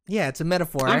 Yeah, it's a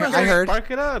metaphor. I'm I not gonna heard Spark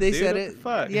it up, they dude. said What it. the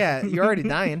fuck? Yeah, you're already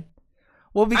dying.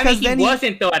 Well, I because mean he then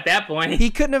wasn't though at that point. he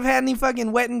couldn't have had any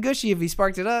fucking wet and gushy if he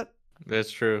sparked it up.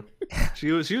 That's true.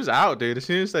 She was out, dude. As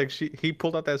soon as like he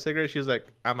pulled out that cigarette, she was like,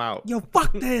 "I'm out." Yo,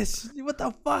 fuck this. What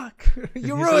the fuck? You He's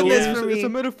ruined like, this "Yeah, for it's me. a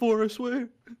metaphor, I swear.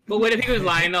 But what if he was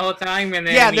lying the whole time and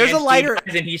then Yeah, in the there's end a lighter-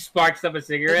 she dies and he sparks up a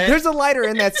cigarette? There's a lighter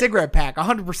in that cigarette pack,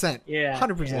 100%. Yeah.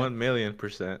 100%.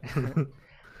 1,000,000%.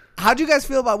 How'd you guys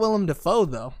feel about Willem Dafoe,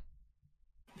 though?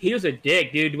 He was a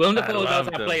dick, dude. Willem I Dafoe knows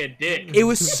loved how to him. play a dick. It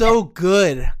was so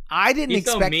good. I didn't He's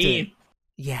so expect mean. it.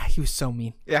 Yeah, he was so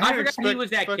mean. Yeah, I didn't forgot he expect was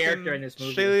that fucking character in this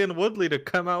movie. Shailene Woodley to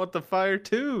come out with the fire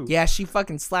too. Yeah, she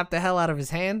fucking slapped the hell out of his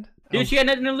hand. Dude, she had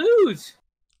nothing to lose.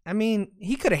 I mean,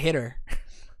 he could have hit her.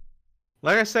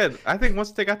 Like I said, I think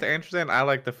once they got to Amsterdam, I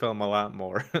liked the film a lot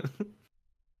more.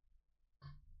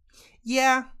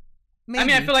 Yeah, maybe. I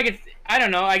mean, I feel like it's. I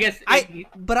don't know. I guess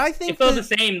But I think it feels the-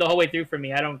 the same the whole way through for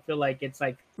me. I don't feel like it's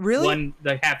like really.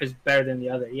 the half is better than the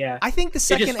other. Yeah. I think the just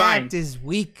second fine. act is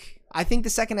weak. I think the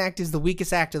second act is the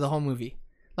weakest act of the whole movie.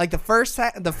 Like the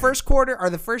first quarter or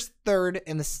the first third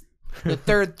and the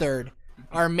third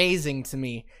are amazing to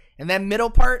me. And that middle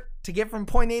part to get from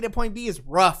point A to point B is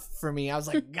rough for me. I was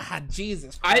like, God,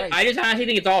 Jesus Christ. I just honestly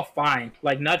think it's all fine.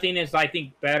 Like nothing is, I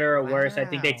think, better or worse. I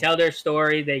think they Wow. tell their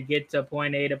story, they get to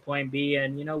point A to point B,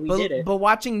 and you know we did it. But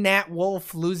watching Nat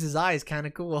Wolf lose his eye is kind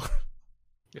of cool.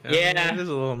 Yeah. It is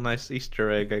a little nice Easter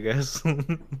egg, I guess.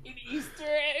 Easter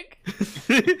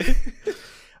egg.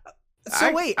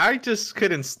 So wait. I just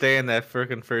couldn't stand that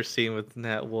freaking first scene with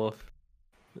Nat Wolf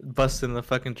busting the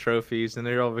fucking trophies, and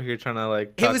they're over here trying to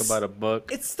like talk about a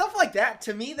book. It's stuff like that.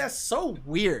 To me, that's so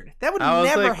weird. That would I was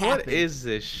never like, happen. what is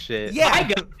this shit? Yeah.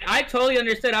 I totally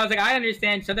understood. I was like, I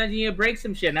understand. Sometimes you need to break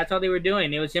some shit, and that's all they were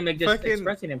doing. It was him like, just Fucking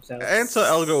expressing himself. Ansel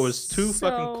Elgort was too So-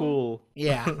 fucking cool.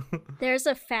 Yeah. There's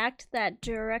a fact that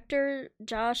director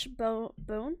Josh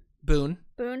Boone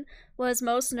was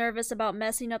most nervous about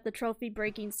messing up the trophy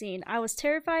breaking scene. I was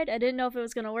terrified. I didn't know if it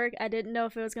was going to work. I didn't know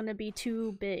if it was going to be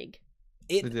too big.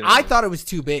 didn't I work. thought it was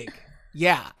too big.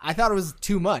 Yeah, I thought it was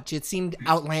too much. It seemed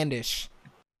outlandish.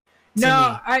 to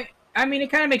No, me. I mean,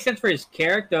 it kind of makes sense for his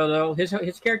character, though. His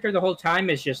character the whole time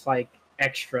is just like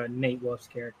extra Nate Wolf's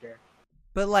character.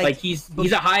 But Like he's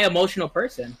a high emotional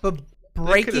person. but They could have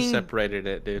breaking. separated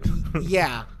it, dude.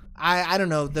 Yeah, I don't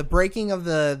know. The breaking of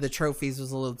the trophies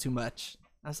was a little too much.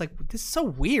 I was like, this is so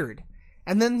weird.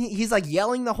 And then he's like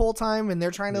yelling the whole time, and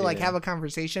they're trying to like Yeah. have a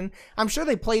conversation. I'm sure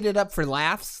they played it up for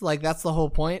laughs, like that's the whole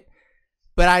point.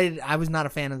 But I was not a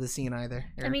fan of the scene either.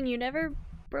 I mean, you never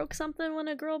broke something when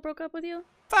a girl broke up with you?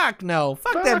 fuck no,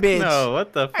 fuck that Fuck bitch. No,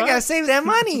 what the fuck? I gotta save that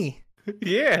money,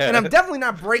 Yeah. and I'm definitely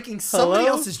not breaking somebody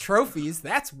Hello? else's trophies.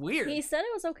 That's weird. He said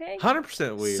it was okay.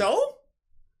 100% weird. So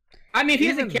I mean, if he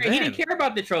Even doesn't care, he didn't then. care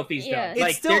about the trophies, Yeah. though. It's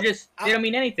Like still- they don't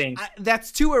mean anything.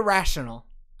 that's too irrational.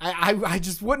 I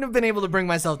just wouldn't have been able to bring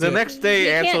myself to The it. next day,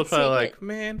 You can't Ansel's probably take like, it.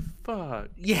 man, fuck.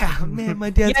 Yeah, man, my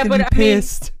dad's Yeah, gonna but be I mean,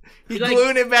 pissed. He's like-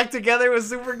 gluing it back together with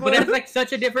super glue. But that's like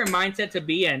such a different mindset to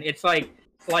be in. It's like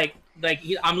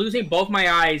I'm losing both my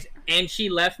eyes, and she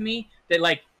left me. That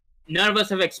like none of us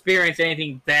have experienced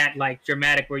anything that like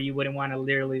dramatic where you wouldn't want to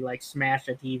literally like smash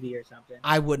a TV or something.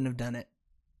 I wouldn't have done it.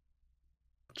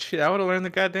 Shit, I would have learned the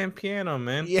goddamn piano,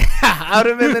 man. Yeah, I would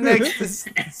have been the next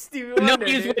Stevie No, Wonder.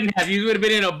 you dude. wouldn't have. You would have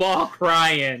been in a ball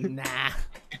crying. Nah.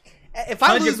 If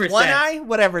I lose 100%. one eye,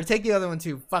 whatever. Take the other one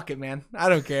too. Fuck it, man. I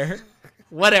don't care.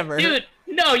 Whatever. Dude,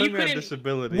 No, Put you me on couldn't.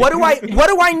 disability. What do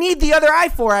I need the other eye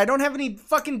for? I don't have any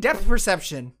fucking depth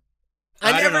perception. I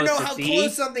I don't never know, know to how see.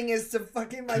 close something is to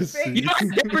fucking my To face. see. You don't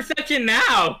have depth perception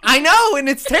now. I know, and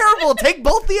it's terrible. Take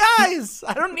both the eyes.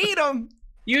 I don't need them.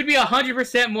 You'd be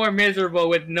 100% more miserable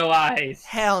with no eyes.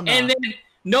 Hell no. And then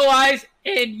no eyes,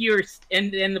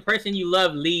 and and the person you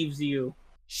love leaves you.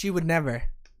 She would never.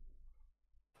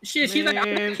 She's like, I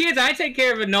Man. have kids. I take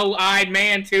care of a no-eyed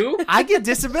man too. I get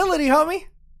disability, homie.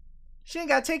 She ain't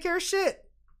gotta take care of shit.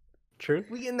 True.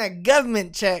 We getting that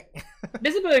government check.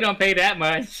 Disability don't pay that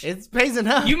much. It pays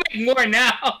enough. You make more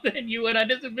now than you would on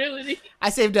disability. I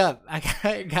saved up.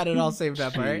 I got it all saved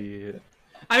up, alright? Shit.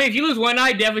 I mean, if you lose one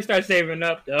eye, definitely start saving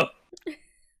up though.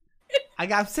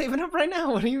 I'm saving up right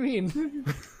now. What do you mean?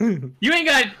 You ain't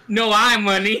got no eye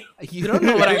money. You don't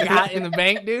know what I got in the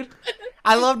bank, dude.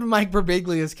 I loved Mike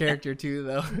Birbiglia's character too,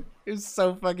 though. It was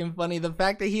so fucking funny. The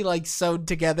fact that he like sewed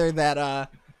together that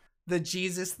the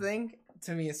Jesus thing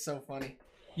to me is so funny.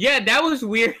 Yeah, that was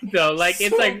weird though. Like it's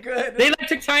So like good. they like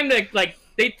took time to like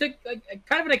they took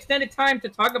kind of an extended time to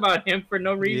talk about him for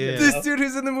no reason. Yeah. This though. dude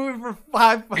who's in the movie for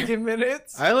 5 fucking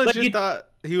minutes. I legit you- thought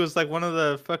he was like one of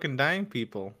the fucking dying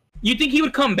people. You think he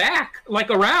would come back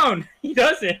like around? He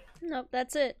doesn't. Nope,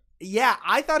 that's it. Yeah,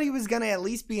 I thought he was gonna at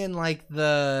least be in like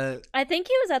the. I think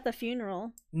he was at the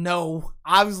funeral. No,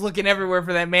 I was looking everywhere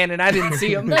for that man and I didn't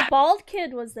see him. The bald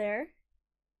kid was there.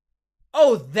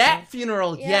 Oh, that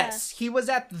funeral. Yeah. Yes, he was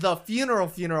at the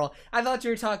funeral. I thought you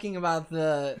were talking about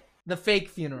the fake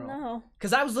funeral. No,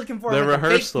 Because I was looking for The him at the fake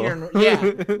rehearsal. funeral. Yeah,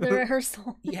 the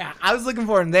rehearsal. yeah, I was looking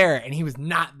for him there, and he was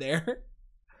not there.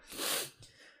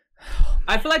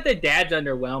 I feel like the dad's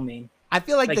underwhelming. I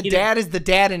feel like Like, the he dad is the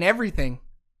dad in everything.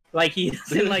 Like he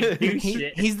doesn't like do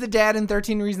shit. He's the dad in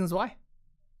 13 Reasons Why.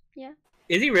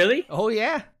 Is he really? Oh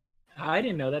yeah, I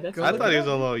didn't know that. That's Go I look thought it he was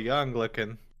up. a little young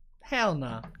looking hell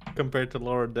no. compared to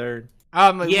Laura Dern.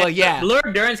 Well, yeah.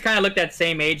 Laura Dern's kind of looked that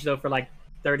same age though for like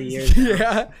 30 years.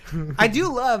 Yeah, I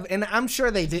do love, and I'm sure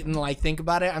they didn't like think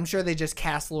about it. I'm sure they just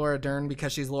cast Laura Dern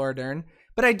because she's Laura Dern.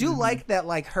 But I do like that,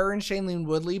 like her and Shailene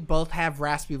Woodley both have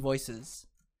raspy voices,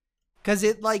 because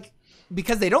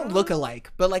they don't look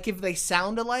alike, but like if they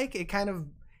sound alike, it kind of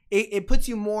it puts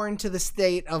you more into the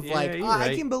state of Yeah, like, you're I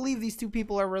right. can believe these two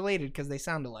people are related because they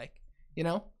sound alike. You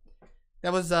know,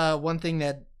 that was one thing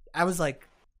that I was like,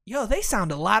 yo, they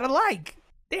sound a lot alike.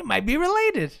 They might be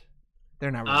related.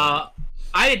 They're not related.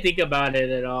 I didn't think about it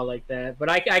at all like that, but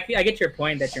I get your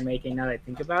point that you're making now that I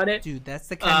think about it. Dude, that's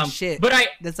the kind of shit. But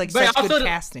That's like but such also- good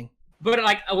casting. But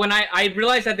like when I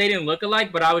realized that they didn't look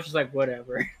alike, but I was just like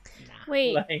whatever.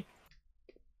 Wait, Like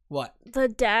What? the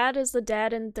dad is the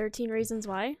dad in 13 Reasons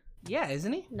Why? Yeah,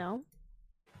 isn't he? No,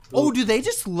 Oh, do they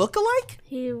just look alike?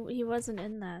 he wasn't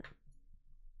in that.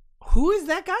 Who is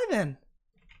that guy then?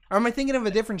 Or am I thinking of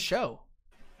a different show?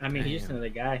 I mean, he's just Damn. another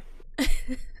guy.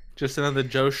 Just another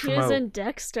Joe He was Schmo. in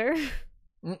Dexter.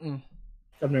 Mm-mm.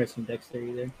 I've never seen Dexter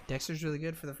either. Dexter's really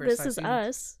good for the first This 5 is seasons.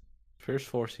 us. First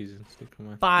 4 seasons. Dude, come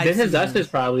on. 5 This Is Us seasons.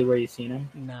 is probably where you've seen him.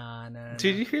 Nah.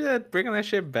 Did you hear that? Bringing that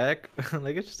shit back?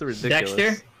 Like it's just ridiculous.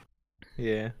 Dexter?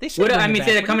 Yeah. They should What bring I it mean, back.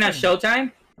 say they're What coming are out you talking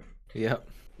Showtime. Yep.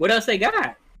 What else they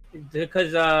got?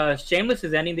 Because Shameless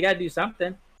is ending. They gotta do something.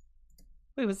 about?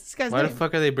 Wait, what's this guy's Why the name?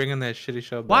 fuck are they bringing that shitty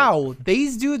show back? Wow,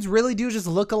 these dudes really do just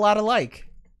look a lot alike.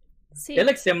 See, They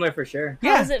look similar for sure.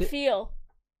 how does it feel?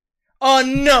 Oh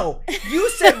no! You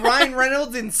said Ryan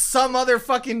Reynolds and some other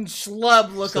fucking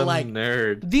schlub look Some alike.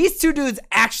 nerd. These two dudes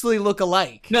actually look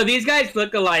alike. No, these guys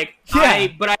look alike. Yeah.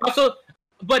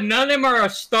 But none of them are a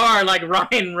star like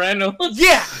Ryan Reynolds.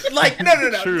 Yeah, like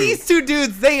no. True. These two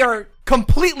dudes, they are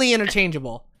completely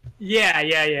interchangeable.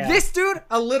 Yeah. This dude,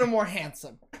 a little more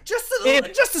handsome. Just a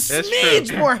That's smidge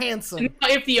true. more handsome.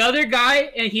 If the other guy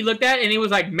and he looked at it and he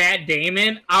was like Matt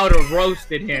Damon, I would have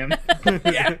roasted him.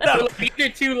 Yeah, So, like, these are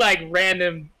two like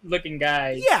random looking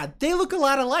guys. yeah, they look a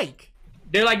lot alike.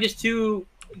 They're like just two,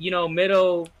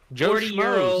 middle Joe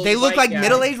 40-year-old. They look white like guys.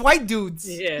 middle-aged white dudes.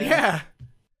 Yeah.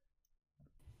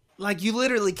 Like you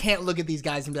literally can't look at these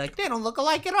guys and be like, they don't look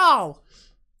alike at all.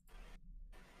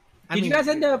 Did you guys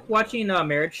end up watching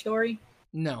Marriage Story?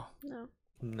 No. No.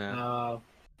 No.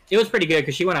 It was pretty good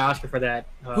because she won an Oscar for that.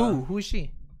 Who is she?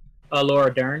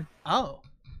 Laura Dern. Oh,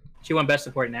 She won Best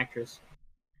Supporting Actress.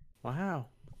 Wow.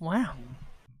 wow.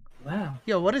 Wow.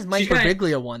 Yo, what is Mike She's gonna-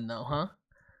 Birbiglia one though, huh?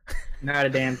 Not a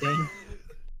damn thing.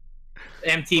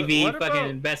 MTV What fucking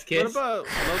about- Best Kiss. What about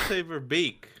Lotte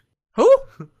Verbeek? Who?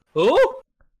 Who?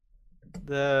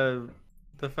 The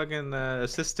fucking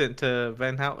assistant to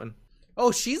Van Houten.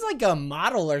 Oh, she's like a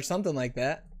model or something like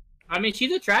that. I mean,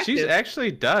 she's attractive. She's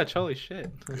actually Dutch. Holy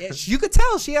shit. Yeah, you could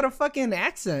tell she had a fucking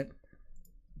accent.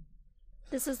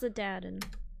 This is the dad in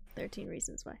 13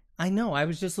 Reasons Why. I know. I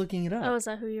was just looking it up. Oh, is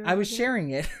that who you were I was looking at? sharing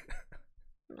it.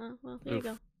 Oh, well, there you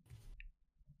go.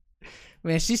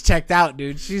 Man, she's checked out,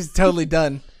 dude. She's totally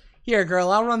done. Here, girl,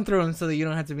 I'll run through them so that you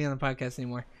don't have to be on the podcast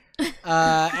anymore.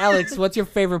 Alex, what's your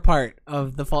favorite part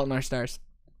of The Fault in Our Stars?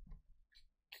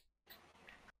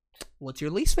 What's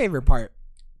your least favorite part?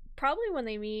 Probably when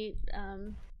they meet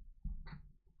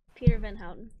Peter Van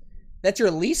Houten. That's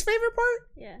your least favorite part?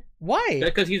 Yeah. Why?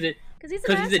 Because he's a Because he's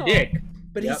because he's a dick.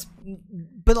 But Yep.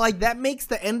 but like that makes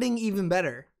the ending even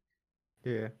better.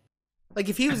 Yeah. Like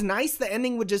if he was nice, the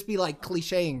ending would just be like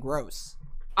cliche and gross.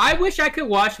 I wish I could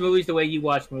watch movies the way you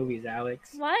watch movies,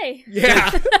 Alex. Why?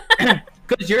 Yeah.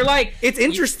 Because you're like, It's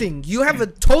interesting. You have a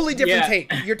totally different Yeah.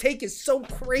 take. Your take is so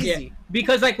crazy. yeah,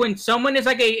 because like when someone is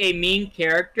like a mean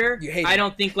character, You hate I it.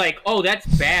 don't think like, oh, that's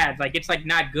bad. Like it's like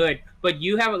not good. But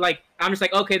you have it like, I'm just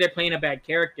like, okay, they're playing a bad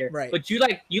character. Right. But you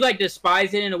like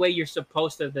despise it in a way you're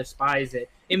supposed to despise it.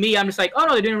 And me, I'm just like, oh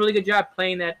no, they're doing a really good job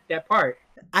playing that part.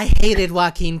 I hated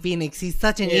Joaquin Phoenix. He's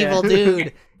such an Yeah. evil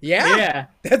dude. Yeah, Yeah.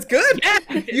 that's good.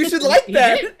 Yeah. You should like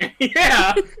that.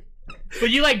 Yeah. But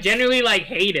you like generally like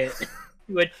hate it.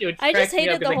 Which I cracks just me up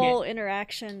hated the 'cause I can't- whole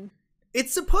interaction.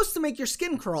 It's supposed to make your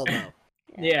skin crawl, though.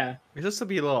 Yeah. It's just to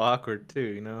be a little awkward too,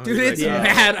 you know. Dude, Like, it's Yeah.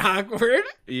 mad awkward.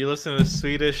 You listen to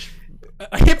Swedish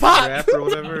Hip hop. rap or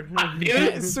whatever.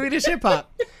 Dude. Swedish hip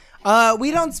hop. We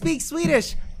don't speak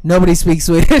Swedish. Nobody speaks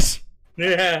Swedish.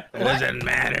 Yeah. It doesn't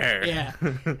matter. Yeah.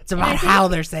 It's about how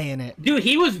they're saying it. Dude,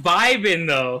 he was vibing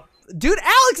though. Dude,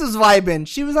 Alex was vibing.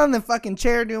 She was on the fucking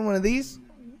chair doing one of these.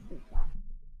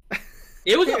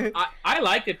 It was. I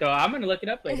liked it though. I'm gonna look it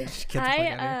up later. Get the fuck outta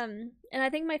here. And I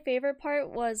think my favorite part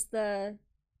was the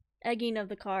egging of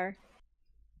the car.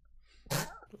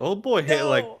 Old boy hit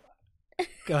like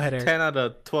Go ahead, Eric. 10 out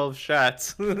of 12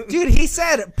 shots. Dude, he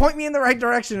said, point me in the right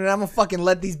direction and I'm gonna fucking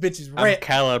let these bitches I'm rip.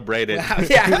 calibrated.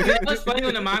 Yeah. It was funny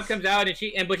when the mom comes out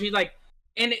but she's like,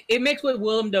 and it makes what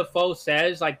Willem Dafoe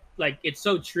says like it's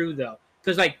so true though,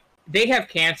 because like they have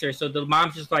cancer, so the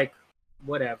mom's just like,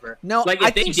 whatever. No, like, I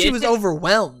if they think she did was it-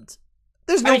 overwhelmed.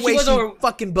 There's no I mean, she way was she over-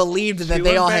 fucking believed that She they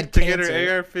went all back had to cancer. get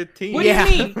her AR-15. What Yeah.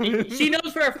 do you mean? She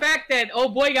knows for a fact that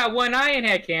old boy got one eye and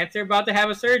had cancer, about to have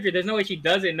a surgery. There's no way she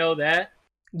doesn't know that.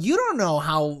 You don't know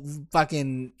how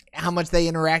much they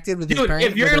interacted with his Dude, parents.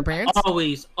 if you're with their parents.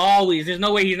 always, there's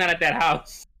no way he's not at that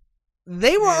house.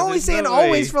 They were Yeah, only there's saying no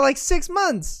always way. for like 6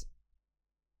 months.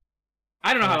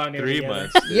 I don't know how long they were 3 together.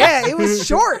 months. Yeah, it was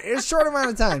short. It was a short amount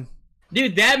of time.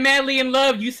 Dude, that madly in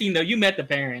love, you met the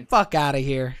parents. Fuck out of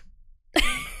here.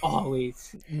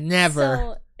 Always. Never.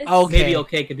 So it's, Okay. Maybe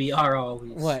okay could be our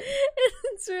always. What?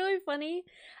 it's really funny.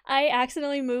 I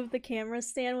accidentally moved the camera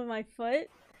stand with my foot,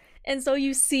 and so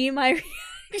you see my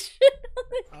reaction on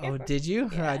the Oh, camera. did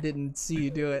you? I didn't see you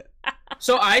do it.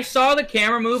 So I saw the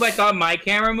camera move. I thought my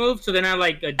camera moved. So then I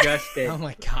like adjusted. Oh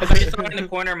my Because I just saw god. it in the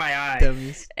corner of my eye.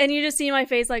 Dummies. And you just see my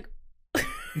face like,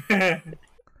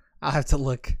 I'll have to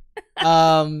look.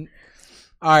 All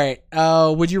right.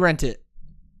 Would you rent it?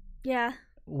 yeah,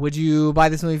 Would you buy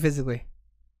this movie physically?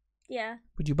 yeah,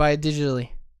 Would you buy it digitally?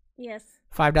 yes,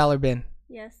 $5 bin.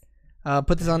 yes,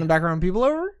 Put this on the background. People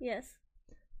over? yes.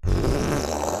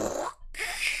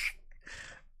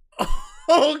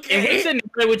 And what's Okay.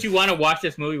 the what you want to watch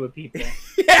this movie with people?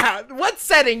 Yeah. What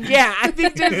setting? Yeah. I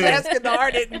think just asking the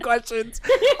hard-hitting questions.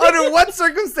 Under what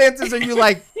circumstances are you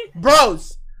like,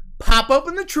 bros? Pop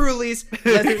open the Trulies.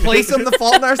 Let's play some The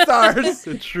Fault in Our Stars.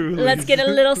 Truly. Let's get a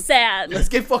little sad. Let's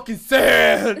get fucking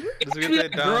sad. Let's get Actually, that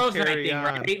like down, girls' night carry thing, on.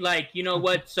 right? Like, you know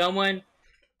what? Someone.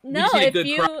 No, just need a if good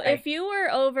you cry. if you were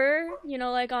over, you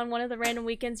know, like on one of the random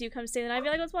weekends you come stay, then I'd be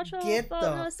like, let's watch Get Fault in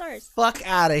the Our Stars. fuck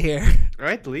out of here.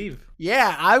 Right, leave.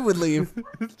 Yeah, I would leave.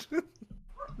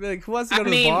 Be like, who wants to go I to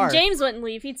the mean, bar? James wouldn't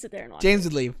leave; he'd sit there and watch. James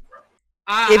would leave.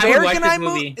 I If would Eric watch and this I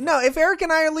movie. move, no, if Eric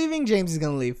and I are leaving, James is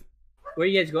gonna leave. Where are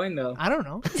you guys going though? I don't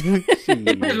know. That's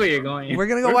where you're going. We're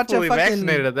gonna go We're watch a fully fucking.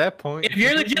 vaccinated at that point. If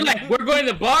you're legit like, we're going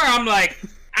to the bar, I'm like,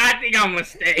 I think I'm gonna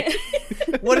stay.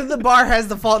 What if the bar has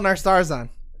The Fault in Our Stars on?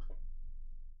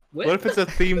 What if it's a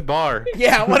themed bar?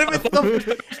 Yeah. What if it's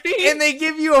the and they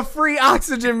give you a free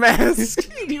oxygen mask?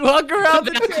 You walk around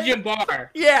the the oxygen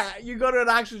bar? Yeah, you go to an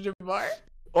oxygen bar.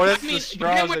 Or that's I mean, the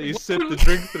straws wait, that you what- sip the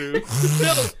drink through.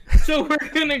 So we're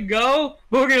gonna go,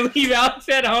 but we're gonna leave Alex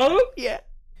at home. Yeah.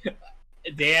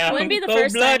 Damn, Wouldn't be the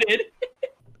first time.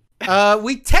 cold-blooded.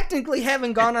 We technically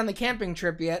haven't gone on the camping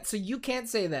trip yet, so you can't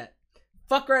say that.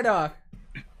 Fuck right off.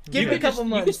 Give me a couple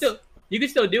months. You can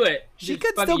still do it. She Just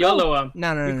could fucking still go. YOLO 'em.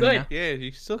 No, no, You no, no, could. no. Yeah,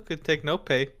 you still could take no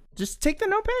pay. Just take the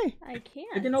no pay. I Get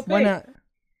can't. the no Why pay. not?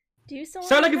 Do you still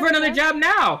Start want looking for another job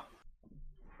now.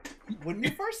 Wouldn't be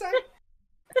first time.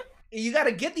 You got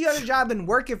to get the other job and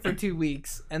work it for 2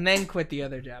 weeks, and then quit the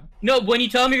other job. No, when you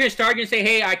tell them you're gonna start, you're gonna say,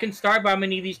 "Hey, I can start, but I'm gonna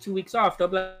need these 2 weeks off." They'll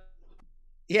be like,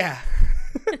 Yeah.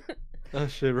 Oh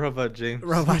shit, Robot James.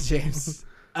 Robot James.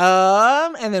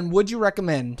 And then would you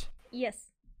recommend? Yes.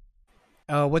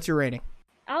 What's your rating?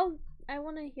 I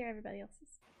want to hear everybody else's.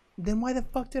 Then why the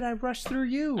fuck did I rush through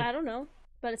you? I don't know,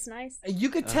 but it's nice. You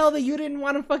could tell that you didn't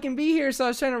want to fucking be here, so I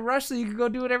was trying to rush so you could go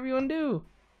do whatever you want to do.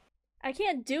 I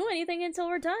can't do anything until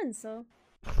we're done, so.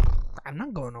 I'm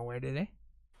not going nowhere today.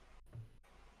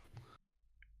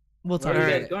 We'll "Where talk are you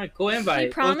about guys it. going? Cool He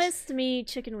invite." promised me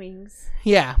chicken wings.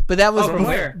 Yeah, but that was Oh, from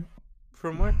where?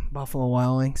 From where? Buffalo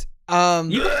Wild Wings.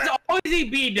 You guys always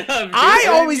eat B-dubs. I dude.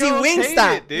 always You eat don't hate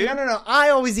Wingstop. it, dude. No. I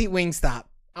always eat Wingstop.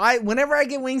 Whenever I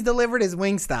get wings delivered, is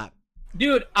Wingstop.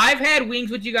 Dude, I've had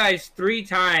wings with you guys 3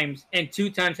 times, and 2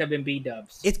 times have been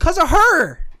B-dubs. It's cause of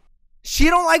her. She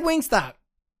don't like Wingstop.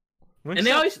 And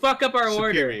they always fuck up our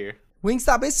order. Superior.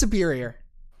 Wingstop is superior.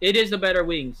 It is the better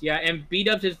wings, yeah. And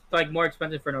B-dubs is like more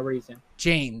expensive for no reason.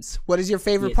 James, what is your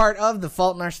favorite Yes. part of The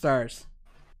Fault in Our Stars?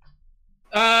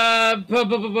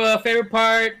 Favorite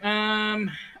part. I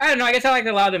don't know. I guess I liked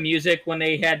a lot of the music when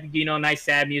they had, nice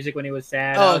sad music when he was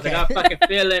sad. Oh, I was okay. like, I'm fucking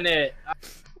feeling it.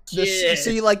 So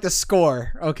you like the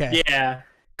score, okay? Yeah.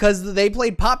 Because they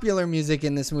played popular music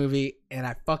in this movie, and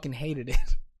I fucking hated it.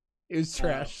 It was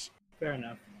trash. Fair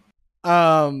enough.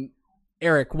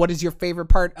 Eric, what is your favorite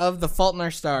part of The Fault in Our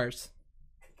Stars?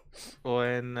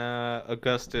 When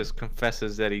Augustus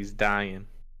confesses that he's dying.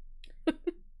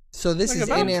 So this is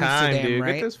About in Amsterdam, dude.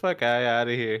 right? Get this fuck guy out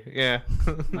of here. Yeah.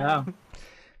 Wow.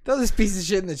 Throw this piece of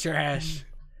shit in the trash.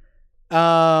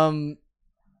 I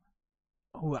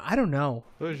don't know.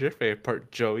 What was your favorite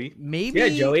part, Joey? Maybe. Yeah,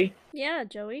 Joey. Yeah,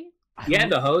 Joey. Yeah,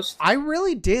 the host. I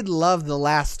really did love the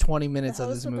last 20 The minutes of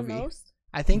host this with the movie. most.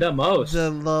 I think The most. the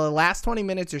last 20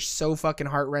 minutes are so fucking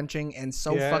heart wrenching and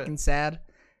so Yeah. fucking sad.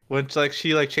 When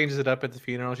she changes it up at the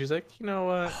funeral, she's like, you know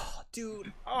what? Oh,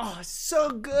 dude, so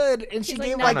good. And she She's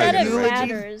gave like, not like that a it eulogy.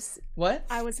 matters. What?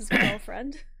 I was his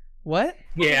girlfriend. What?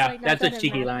 Yeah, Like, not that's a that it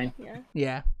cheeky matters. line.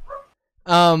 Yeah.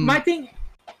 Yeah. My thing.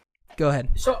 Go ahead.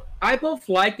 So I both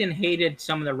liked and hated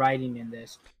some of the writing in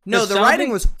this. No, the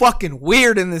writing was fucking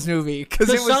weird in this movie because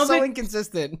it But some was of so it-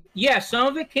 inconsistent. Yeah, some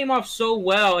of it came off so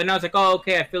well, and I was like, "Oh,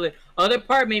 okay, I feel it." Other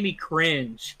part made me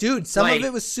cringe. Dude, some of Like-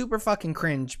 it was super fucking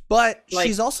cringe, but Like,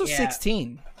 she's also yeah.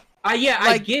 16. I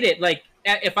Like- get it. Like,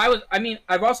 if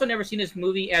I've also never seen this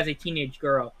movie as a teenage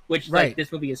girl, which Right. like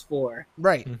this movie is for.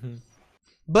 Right. Mm-hmm.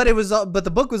 But but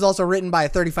the book was also written by a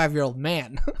 35-year-old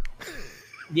man.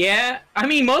 Yeah, I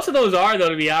mean, most of those are though,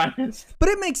 to be honest. But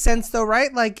it makes sense though,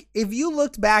 right? Like if you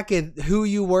looked back at who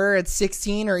you were at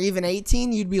 16 or even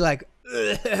 18, you'd be like,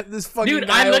 "Ugh, this fucking Dude,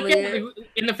 guy I look over at here."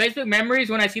 in the Facebook memories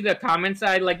when I see the comments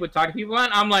I like would talk to people on.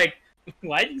 I'm like,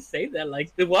 why did you say that?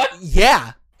 Like, what?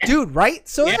 Yeah. Dude, right?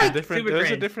 So Yeah. it like, It was super a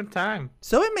cringe. different time.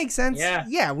 so it makes sense.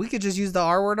 Yeah. We could just use the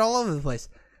R word all over the place.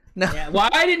 No. Yeah, why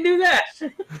I didn't do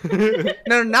that?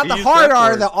 No, not the Use hard that R,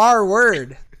 word. the R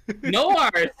word. No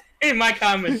R's in my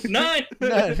comments. None.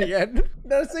 Not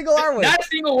a single R word. Not a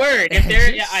single word. If there,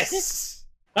 yeah, I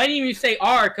didn't even say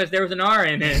R because there was an R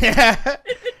in it. Yeah.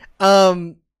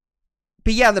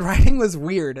 But yeah, the writing was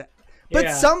weird. But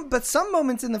Yeah. some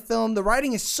moments in the film, the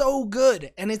writing is so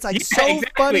good, and it's like Yeah, so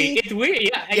exactly. funny. It's weird.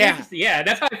 Yeah, I Yeah. guess, yeah.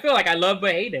 That's how I feel. Like I love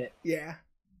but hate it. Yeah.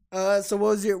 So what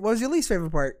was your least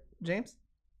favorite part, James?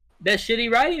 That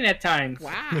shitty writing at times.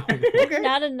 Wow. Okay.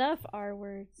 Not enough R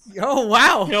words. Oh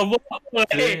wow. No, boy.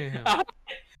 Damn.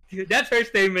 That's her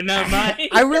statement, not mine.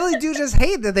 I really do just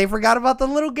hate that they forgot about the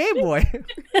little gay boy.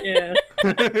 Yeah.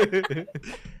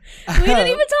 We didn't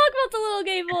even talk about the little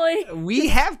gay boy. We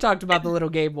have talked about the little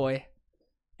gay boy.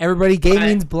 Everybody, gay I-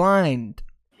 means blind.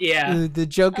 Yeah. The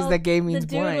joke is Oh, that gay the means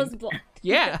dude blind. was blind.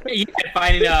 Yeah.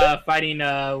 Yeah, fighting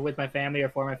with my family or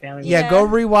for my family. Yeah, Yeah. go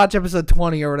rewatch episode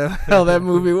 20 or whatever the hell that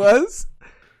movie was.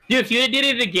 Dude, if you did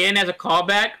it again as a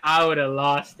callback, I would have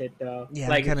lost it though. Yeah,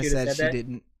 like, I'm kind if of you'd have sad said she that.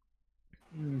 didn't.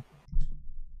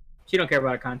 She don't care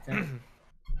about content.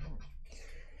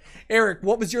 Eric,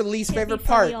 what was your least Can't be favorite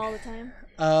funny part all the time.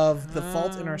 of The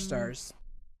Fault in Our Stars?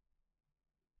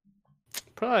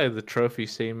 Probably the trophy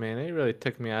scene, man. It really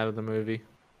took me out of the movie.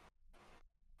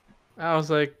 I was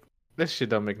like, this shit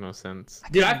don't make no sense.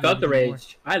 Dude, I can't felt the love it anymore.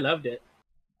 rage. I loved it.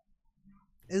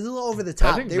 It's a little over the I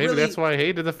top. think They maybe really, that's why I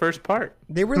hated the first part.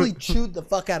 they really chewed the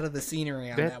fuck out of the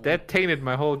scenery on that one. That tainted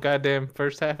my whole goddamn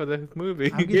first half of the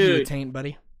movie. I'll give you a Dude. taint,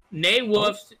 buddy. Nate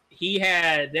Wolf,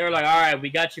 they were like, all right, we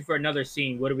got you for another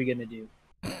scene. What are we gonna do?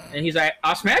 And he's like,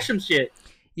 I'll smash some shit.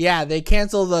 Yeah, they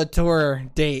canceled the tour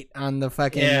date on the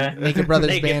fucking Yeah. Naked Brothers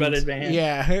Naked band. Brothers band.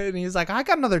 Yeah, and he's like, I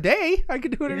got another day. I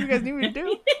can do whatever you guys need me to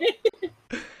do.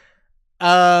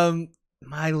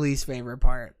 My least favorite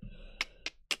part.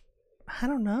 I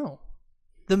don't know.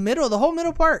 The whole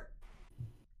middle part.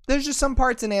 There's just some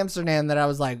parts in Amsterdam that I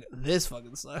was like, this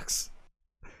fucking sucks.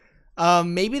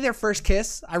 Maybe their first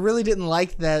kiss. I really didn't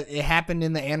like that it happened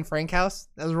in the Anne Frank house.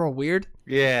 That was real weird.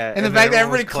 Yeah. And the fact that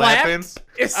everyone was everybody clapped. clapping.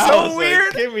 It's I so was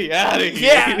weird. Like, get me out of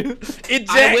here. Yeah.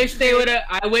 I wish they would have.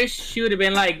 I wish she would have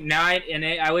been like night, and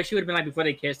I wish she would have been like before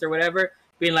they kissed or whatever,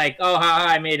 being like, "Oh, haha,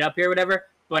 I made it up here, whatever."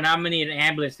 But I'm gonna need an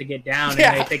ambulance to get down,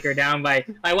 Yeah. and they take her down by.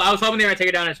 I was hoping they were gonna take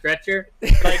her down a stretcher.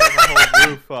 Like the whole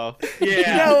roof off.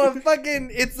 Yeah. No,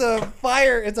 it's a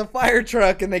fire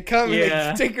truck, and they come Yeah.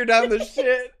 and they take her down the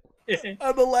shit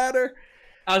on the ladder.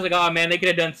 I was like, "Oh man, they could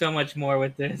have done so much more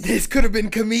with this." This could have been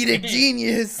comedic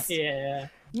genius. Yeah.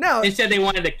 No, Instead, they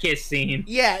wanted the kiss scene.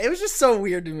 yeah, it was just so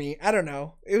weird to me. I don't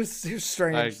know. It was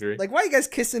strange. I agree. Like, why are you guys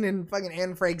kissing in fucking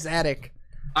Anne Frank's attic?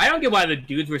 I don't get why the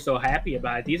dudes were so happy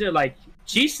about it. These are like,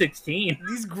 she's 16.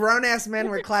 These grown ass men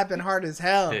were clapping hard as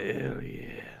hell. Hell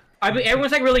yeah.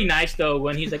 Everyone's like really nice though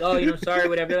when he's like, "Oh, sorry,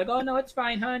 whatever." They're like, "Oh no, it's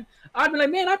fine, hun." I'd be like,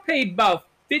 "Man, I paid about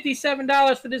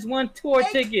 $57 for this one tour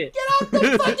ticket." Get out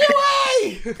the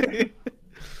fucking way!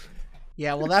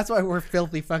 Yeah, well, that's why we're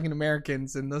filthy fucking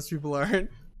Americans, and those people aren't.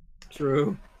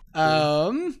 True.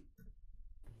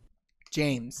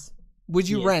 James, would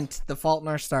you Yes. rent The Fault in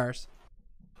Our Stars?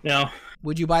 No.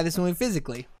 Would you buy this movie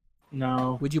physically?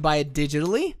 No. Would you buy it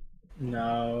digitally?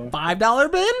 No.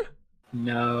 $5 bin?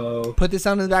 No. Put this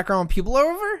on in the background when people are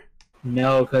over?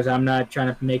 No, because I'm not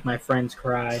trying to make my friends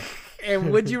cry.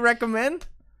 And would you recommend?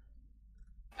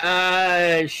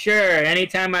 Sure.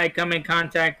 Anytime I come in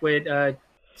contact with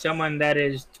someone that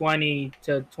is 20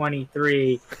 to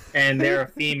 23 and they're a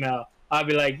female, I'll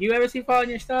be like, "You ever see Fault in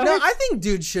Your Stars?" No, I think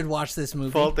dudes should watch this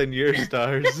movie. Fault in Your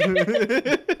Stars.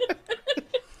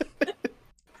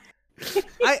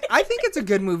 I think it's a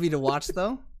good movie to watch,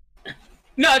 though.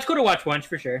 No, it's cool to watch once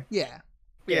for sure. Yeah.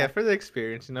 Yeah, for the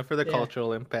experience, for the Yeah.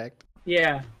 cultural impact.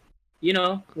 Yeah.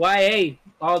 YA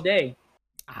all day.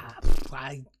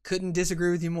 I couldn't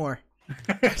disagree with you more,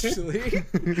 actually.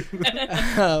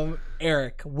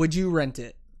 Eric, would you rent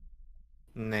it?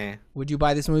 Nah. Would you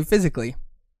buy this movie physically?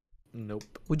 Nope.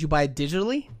 Would you buy it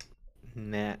digitally?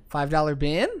 Nah. $5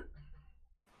 bin?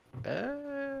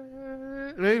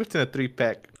 Maybe it's in a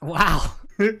 3-pack. Wow.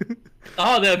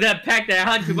 Oh, that pack that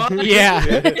Alex bought?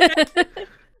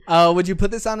 Yeah. Would you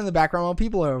put this on in the background while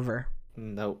people are over?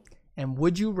 Nope. And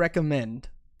would you recommend?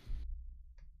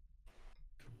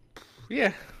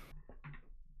 Yeah.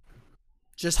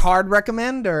 Just hard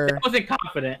recommend, or I wasn't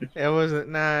confident. It wasn't.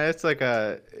 Nah, it's like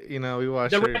we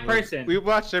watched. The every right movie- person. We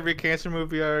watched every cancer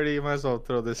movie already. Might as well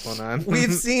throw this one on.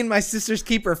 we've seen My Sister's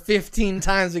Keeper 15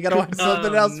 times. We gotta watch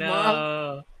something else, Mom.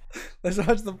 No. Let's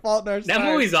watch The Fault in Our Stars. That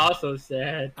movie's also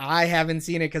sad. I haven't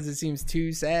seen it because it seems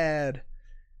too sad.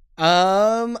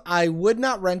 I would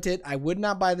not rent it. I would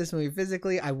not buy this movie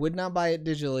physically. I would not buy it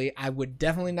digitally. I would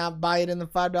definitely not buy it in the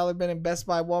 $5 bin at Best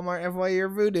Buy, Walmart, FYE, or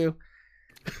Voodoo.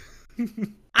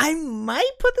 I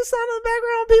might put this on in the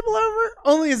background when people are over,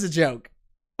 only as a joke.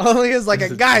 Only as like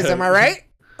As a a guys, joke. am I right?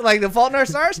 Like The Fault in Our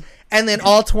Stars, and then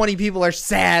all 20 people are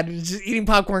sad, just eating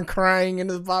popcorn, crying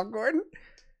into the popcorn.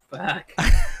 Fuck.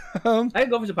 I'd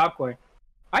go for some popcorn.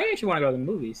 I actually want to go to the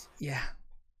movies. Yeah,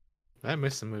 I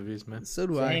miss the movies, man. so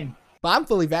do I. Same. But I'm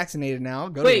fully vaccinated now. I'll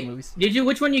go to Wait, the movies. did you?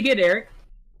 Which one you get, Eric?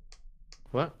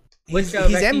 What? He's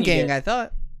vaccine M you gang, get? I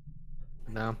thought.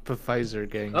 No, the Pfizer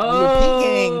gang. Oh,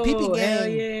 Little pee hell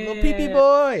gang, yeah. little pee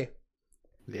boy.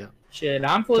 Yeah. Shit,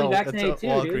 I'm fully vaccinated that's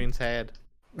all too, dude. Walgreens had.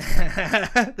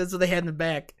 That's what they had in the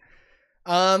back.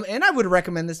 And I would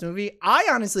recommend this movie. I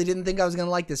honestly didn't think I was gonna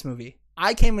like this movie.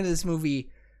 I came into this movie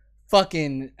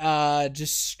fucking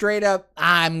just straight up,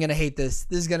 I'm gonna hate this.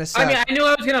 This is gonna suck. I mean, I knew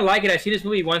I was gonna like it. I've seen this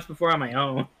movie once before on my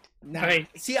own. Nah. Right.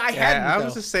 See, I hadn't. Yeah, I though.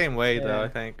 was the same way though. Yeah. I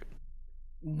think.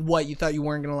 What, you thought you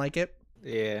weren't gonna like it?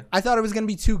 Yeah. I thought it was gonna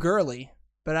be too girly,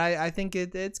 but I think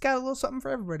it's got a little something for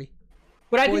everybody.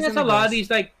 But I Boys think that's and a lot girls. of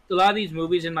these a lot of these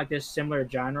movies in like this similar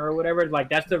genre or whatever. Like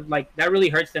that's that really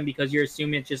hurts them because you're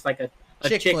assuming it's just like a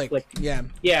chick flick. Yeah.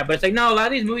 Yeah, but it's like no, a lot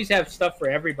of these movies have stuff for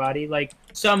everybody. Like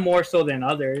some more so than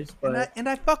others. But And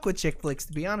I fuck with chick flicks,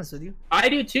 to be honest with you. I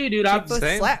do too, dude. Chick I'm flicks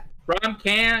Same. slap.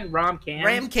 rom-com,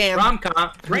 Ram-cam.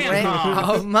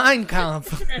 rom-com, Mein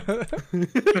Kampf.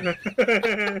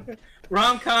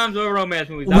 rom-coms or romance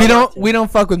movies. We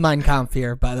don't fuck with Mein Kampf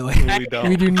here, by the way. We don't.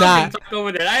 We do I not. talk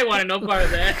over that. I want no part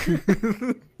of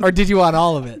that. Or did you want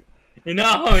all of it?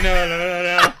 No.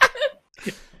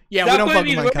 Yeah, Stop we don't fuck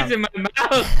putting with these words in Minecraft.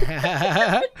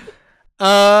 my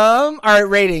mouth. All right,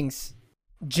 ratings.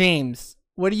 James,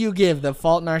 what do you give The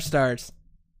Fault in Our Stars?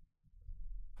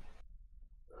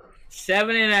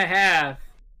 7.5.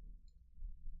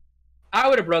 I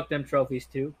would have broke them trophies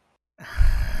too.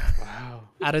 Wow.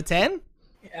 Out of 10?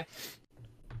 Yeah.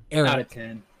 Eric, Out of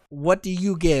 10. what do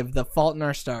you give The Fault in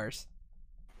Our Stars?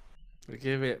 We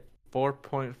give it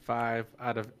 4.5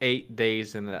 out of 8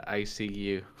 days in the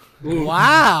ICU. Ooh.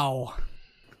 Wow. Oh,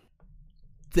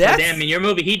 That's, damn, in your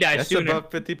movie, he died That's sooner. above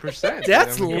 50%.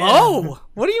 that's I mean, low.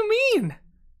 What do you mean?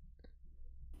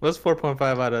 What's 4.5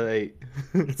 out of 8?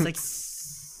 It's like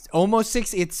almost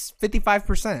 6. It's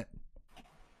 55%.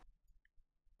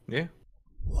 Yeah.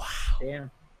 Wow.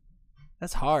 Damn.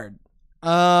 That's hard.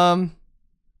 I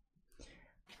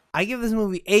give this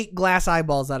movie 8 glass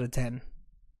eyeballs out of 10.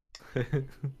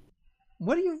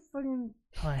 What do you fucking...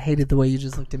 Oh, I hated the way you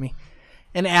just looked at me.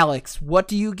 And Alex, what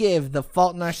do you give The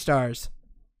Fault in Our Stars?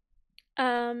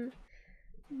 9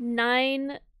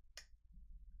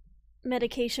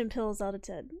 medication pills out of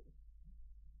 10.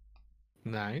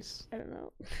 Nice. I don't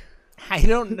know. I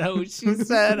don't know what she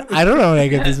said. I don't know when I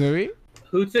get this movie.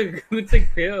 Who took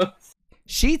pills?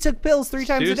 She took pills 3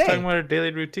 times She a was talking day. about her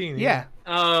daily routine. Yeah.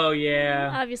 Oh,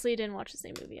 yeah. Obviously, you didn't watch the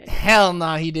same movie. I guess. Hell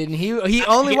no, he didn't. He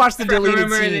only watched the deleted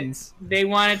Remember that scenes. They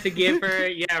wanted to give her,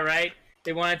 yeah, right?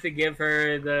 They wanted to give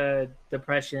her the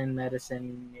depression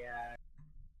medicine, yeah.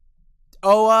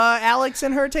 Oh, Alex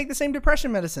and her take the same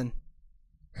depression medicine.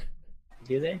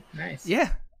 Do they? Nice.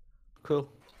 Yeah. Cool.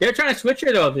 They're trying to switch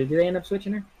her, though. Did they end up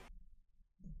switching her?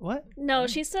 What? No,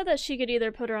 she said that she could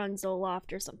either put her on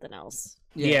Zoloft or something else.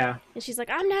 Yeah. And she's like,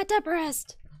 I'm not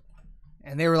depressed.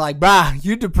 And they were like, brah,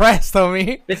 you depressed,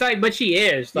 homie. It's like, but she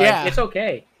is. Like, Yeah. It's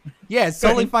okay. Yeah, it's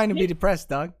totally fine to be depressed,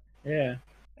 dog. Yeah.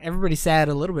 Everybody's sad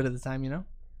a little bit of the time, you know?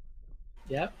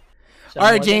 Yep. All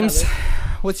right, James.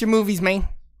 What's your movies, man?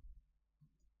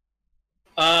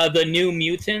 The New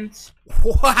Mutants.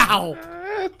 Wow.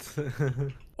 What?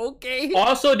 Okay.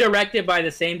 Also directed by the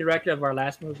same director of our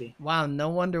last movie. Wow, no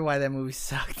wonder why that movie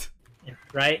sucked.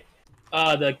 Right?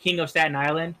 The King of Staten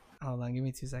Island. Hold on, give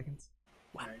me 2 seconds.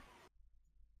 Wow.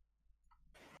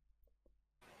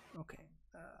 Okay.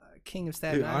 King of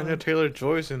Staten Dude, Anya Island.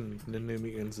 Taylor-Joy's in the New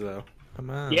Mutants, though. Come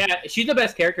on. Yeah, she's the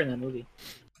best character in that movie.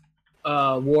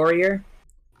 Warrior.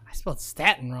 I spelled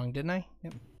Staten wrong, didn't I?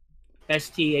 Yep.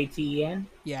 Staten.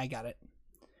 Yeah, I got it.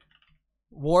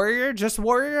 Warrior? Just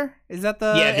Warrior? Is that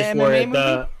the Yeah, just MMA Warrior.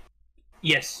 movie?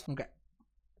 Yes. Okay.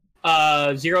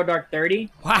 Zero Dark 30.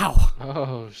 Wow.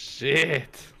 Oh, shit.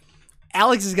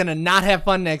 Alex is going to not have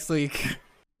fun next week.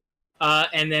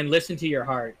 And then Listen to Your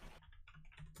Heart.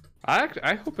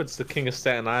 I hope it's the King of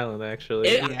Staten Island,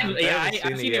 actually.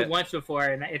 I've seen it once before,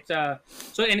 and it's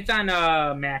it's on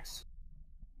Max.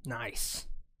 Nice.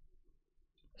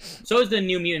 So is the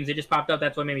New Mutants. It just popped up.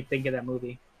 That's what made me think of that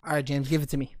movie. All right, James, give it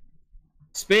to me.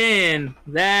 Spin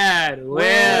that wheel.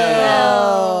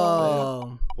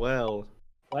 Whoa.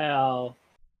 Well,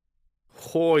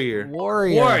 Hoyer.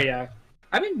 Warrior.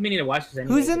 I've been meaning to watch this.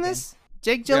 Anyway, Who's in this?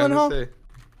 Jake Yeah, I was Gyllenhaal? gonna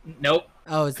Nope.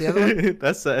 Oh, it's the other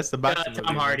one? say. that's the boxing Tom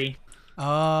movie. Hardy.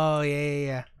 Oh,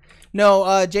 yeah.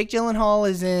 No, Jake Gyllenhaal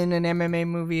is in an MMA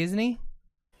movie, isn't he?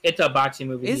 It's a boxing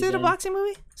movie. Is he's it a in. boxing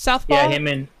movie? Southpaw?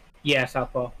 Yeah,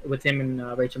 Southpaw with him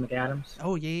and Rachel McAdams.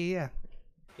 Oh, yeah.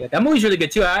 Yeah, that movie's really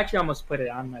good too. I actually almost put it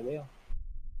on my wheel.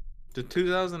 The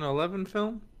 2011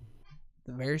 film?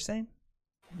 The very same?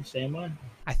 The same one.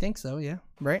 I think so, yeah.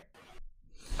 Right?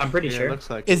 I'm pretty Yeah, sure. it looks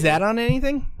like Is it. that on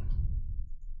anything?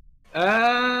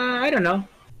 I don't know.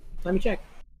 Let me check.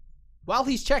 While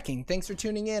he's checking, thanks for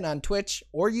tuning in on Twitch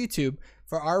or YouTube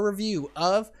for our review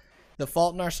of The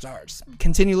Fault in Our Stars.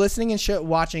 Continue listening and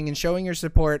watching and showing your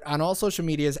support on all social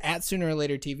medias at Sooner or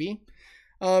Later TV.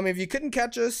 If you couldn't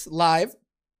catch us live,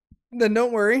 then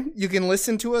don't worry. You can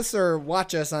listen to us or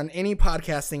watch us on any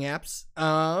podcasting apps.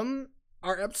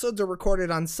 Our episodes are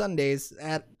recorded on Sundays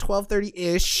at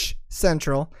 12:30-ish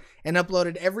Central and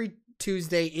uploaded every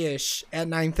Tuesday-ish at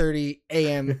 9:30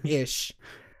 a.m.-ish.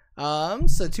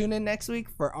 So tune in next week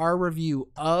for our review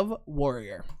of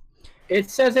Warrior. It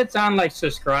says it's on like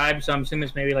subscribe, so I'm assuming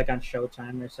it's maybe like on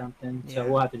Showtime or something. Yeah. So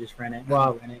we'll have to just rent it. Well,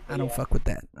 I'll rent it. I don't yeah. fuck with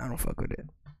that. I don't fuck with it.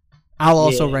 I'll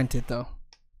also Yeah. rent it though,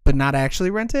 but not actually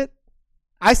rent it.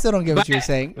 I still don't get what But- you're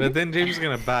saying. But then James is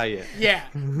gonna buy it. Yeah,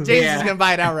 James Yeah. is gonna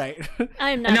buy it outright.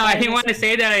 I'm not. No, I buying didn't want to this.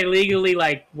 say that I legally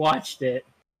like watched it.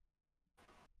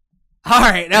 All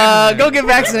right, go get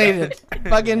vaccinated.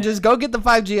 Fucking just go get the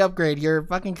 5G upgrade. Your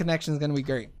fucking connection's gonna be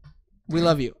great. We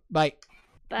love you. Bye.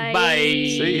 Bye. Bye.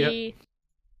 See ya.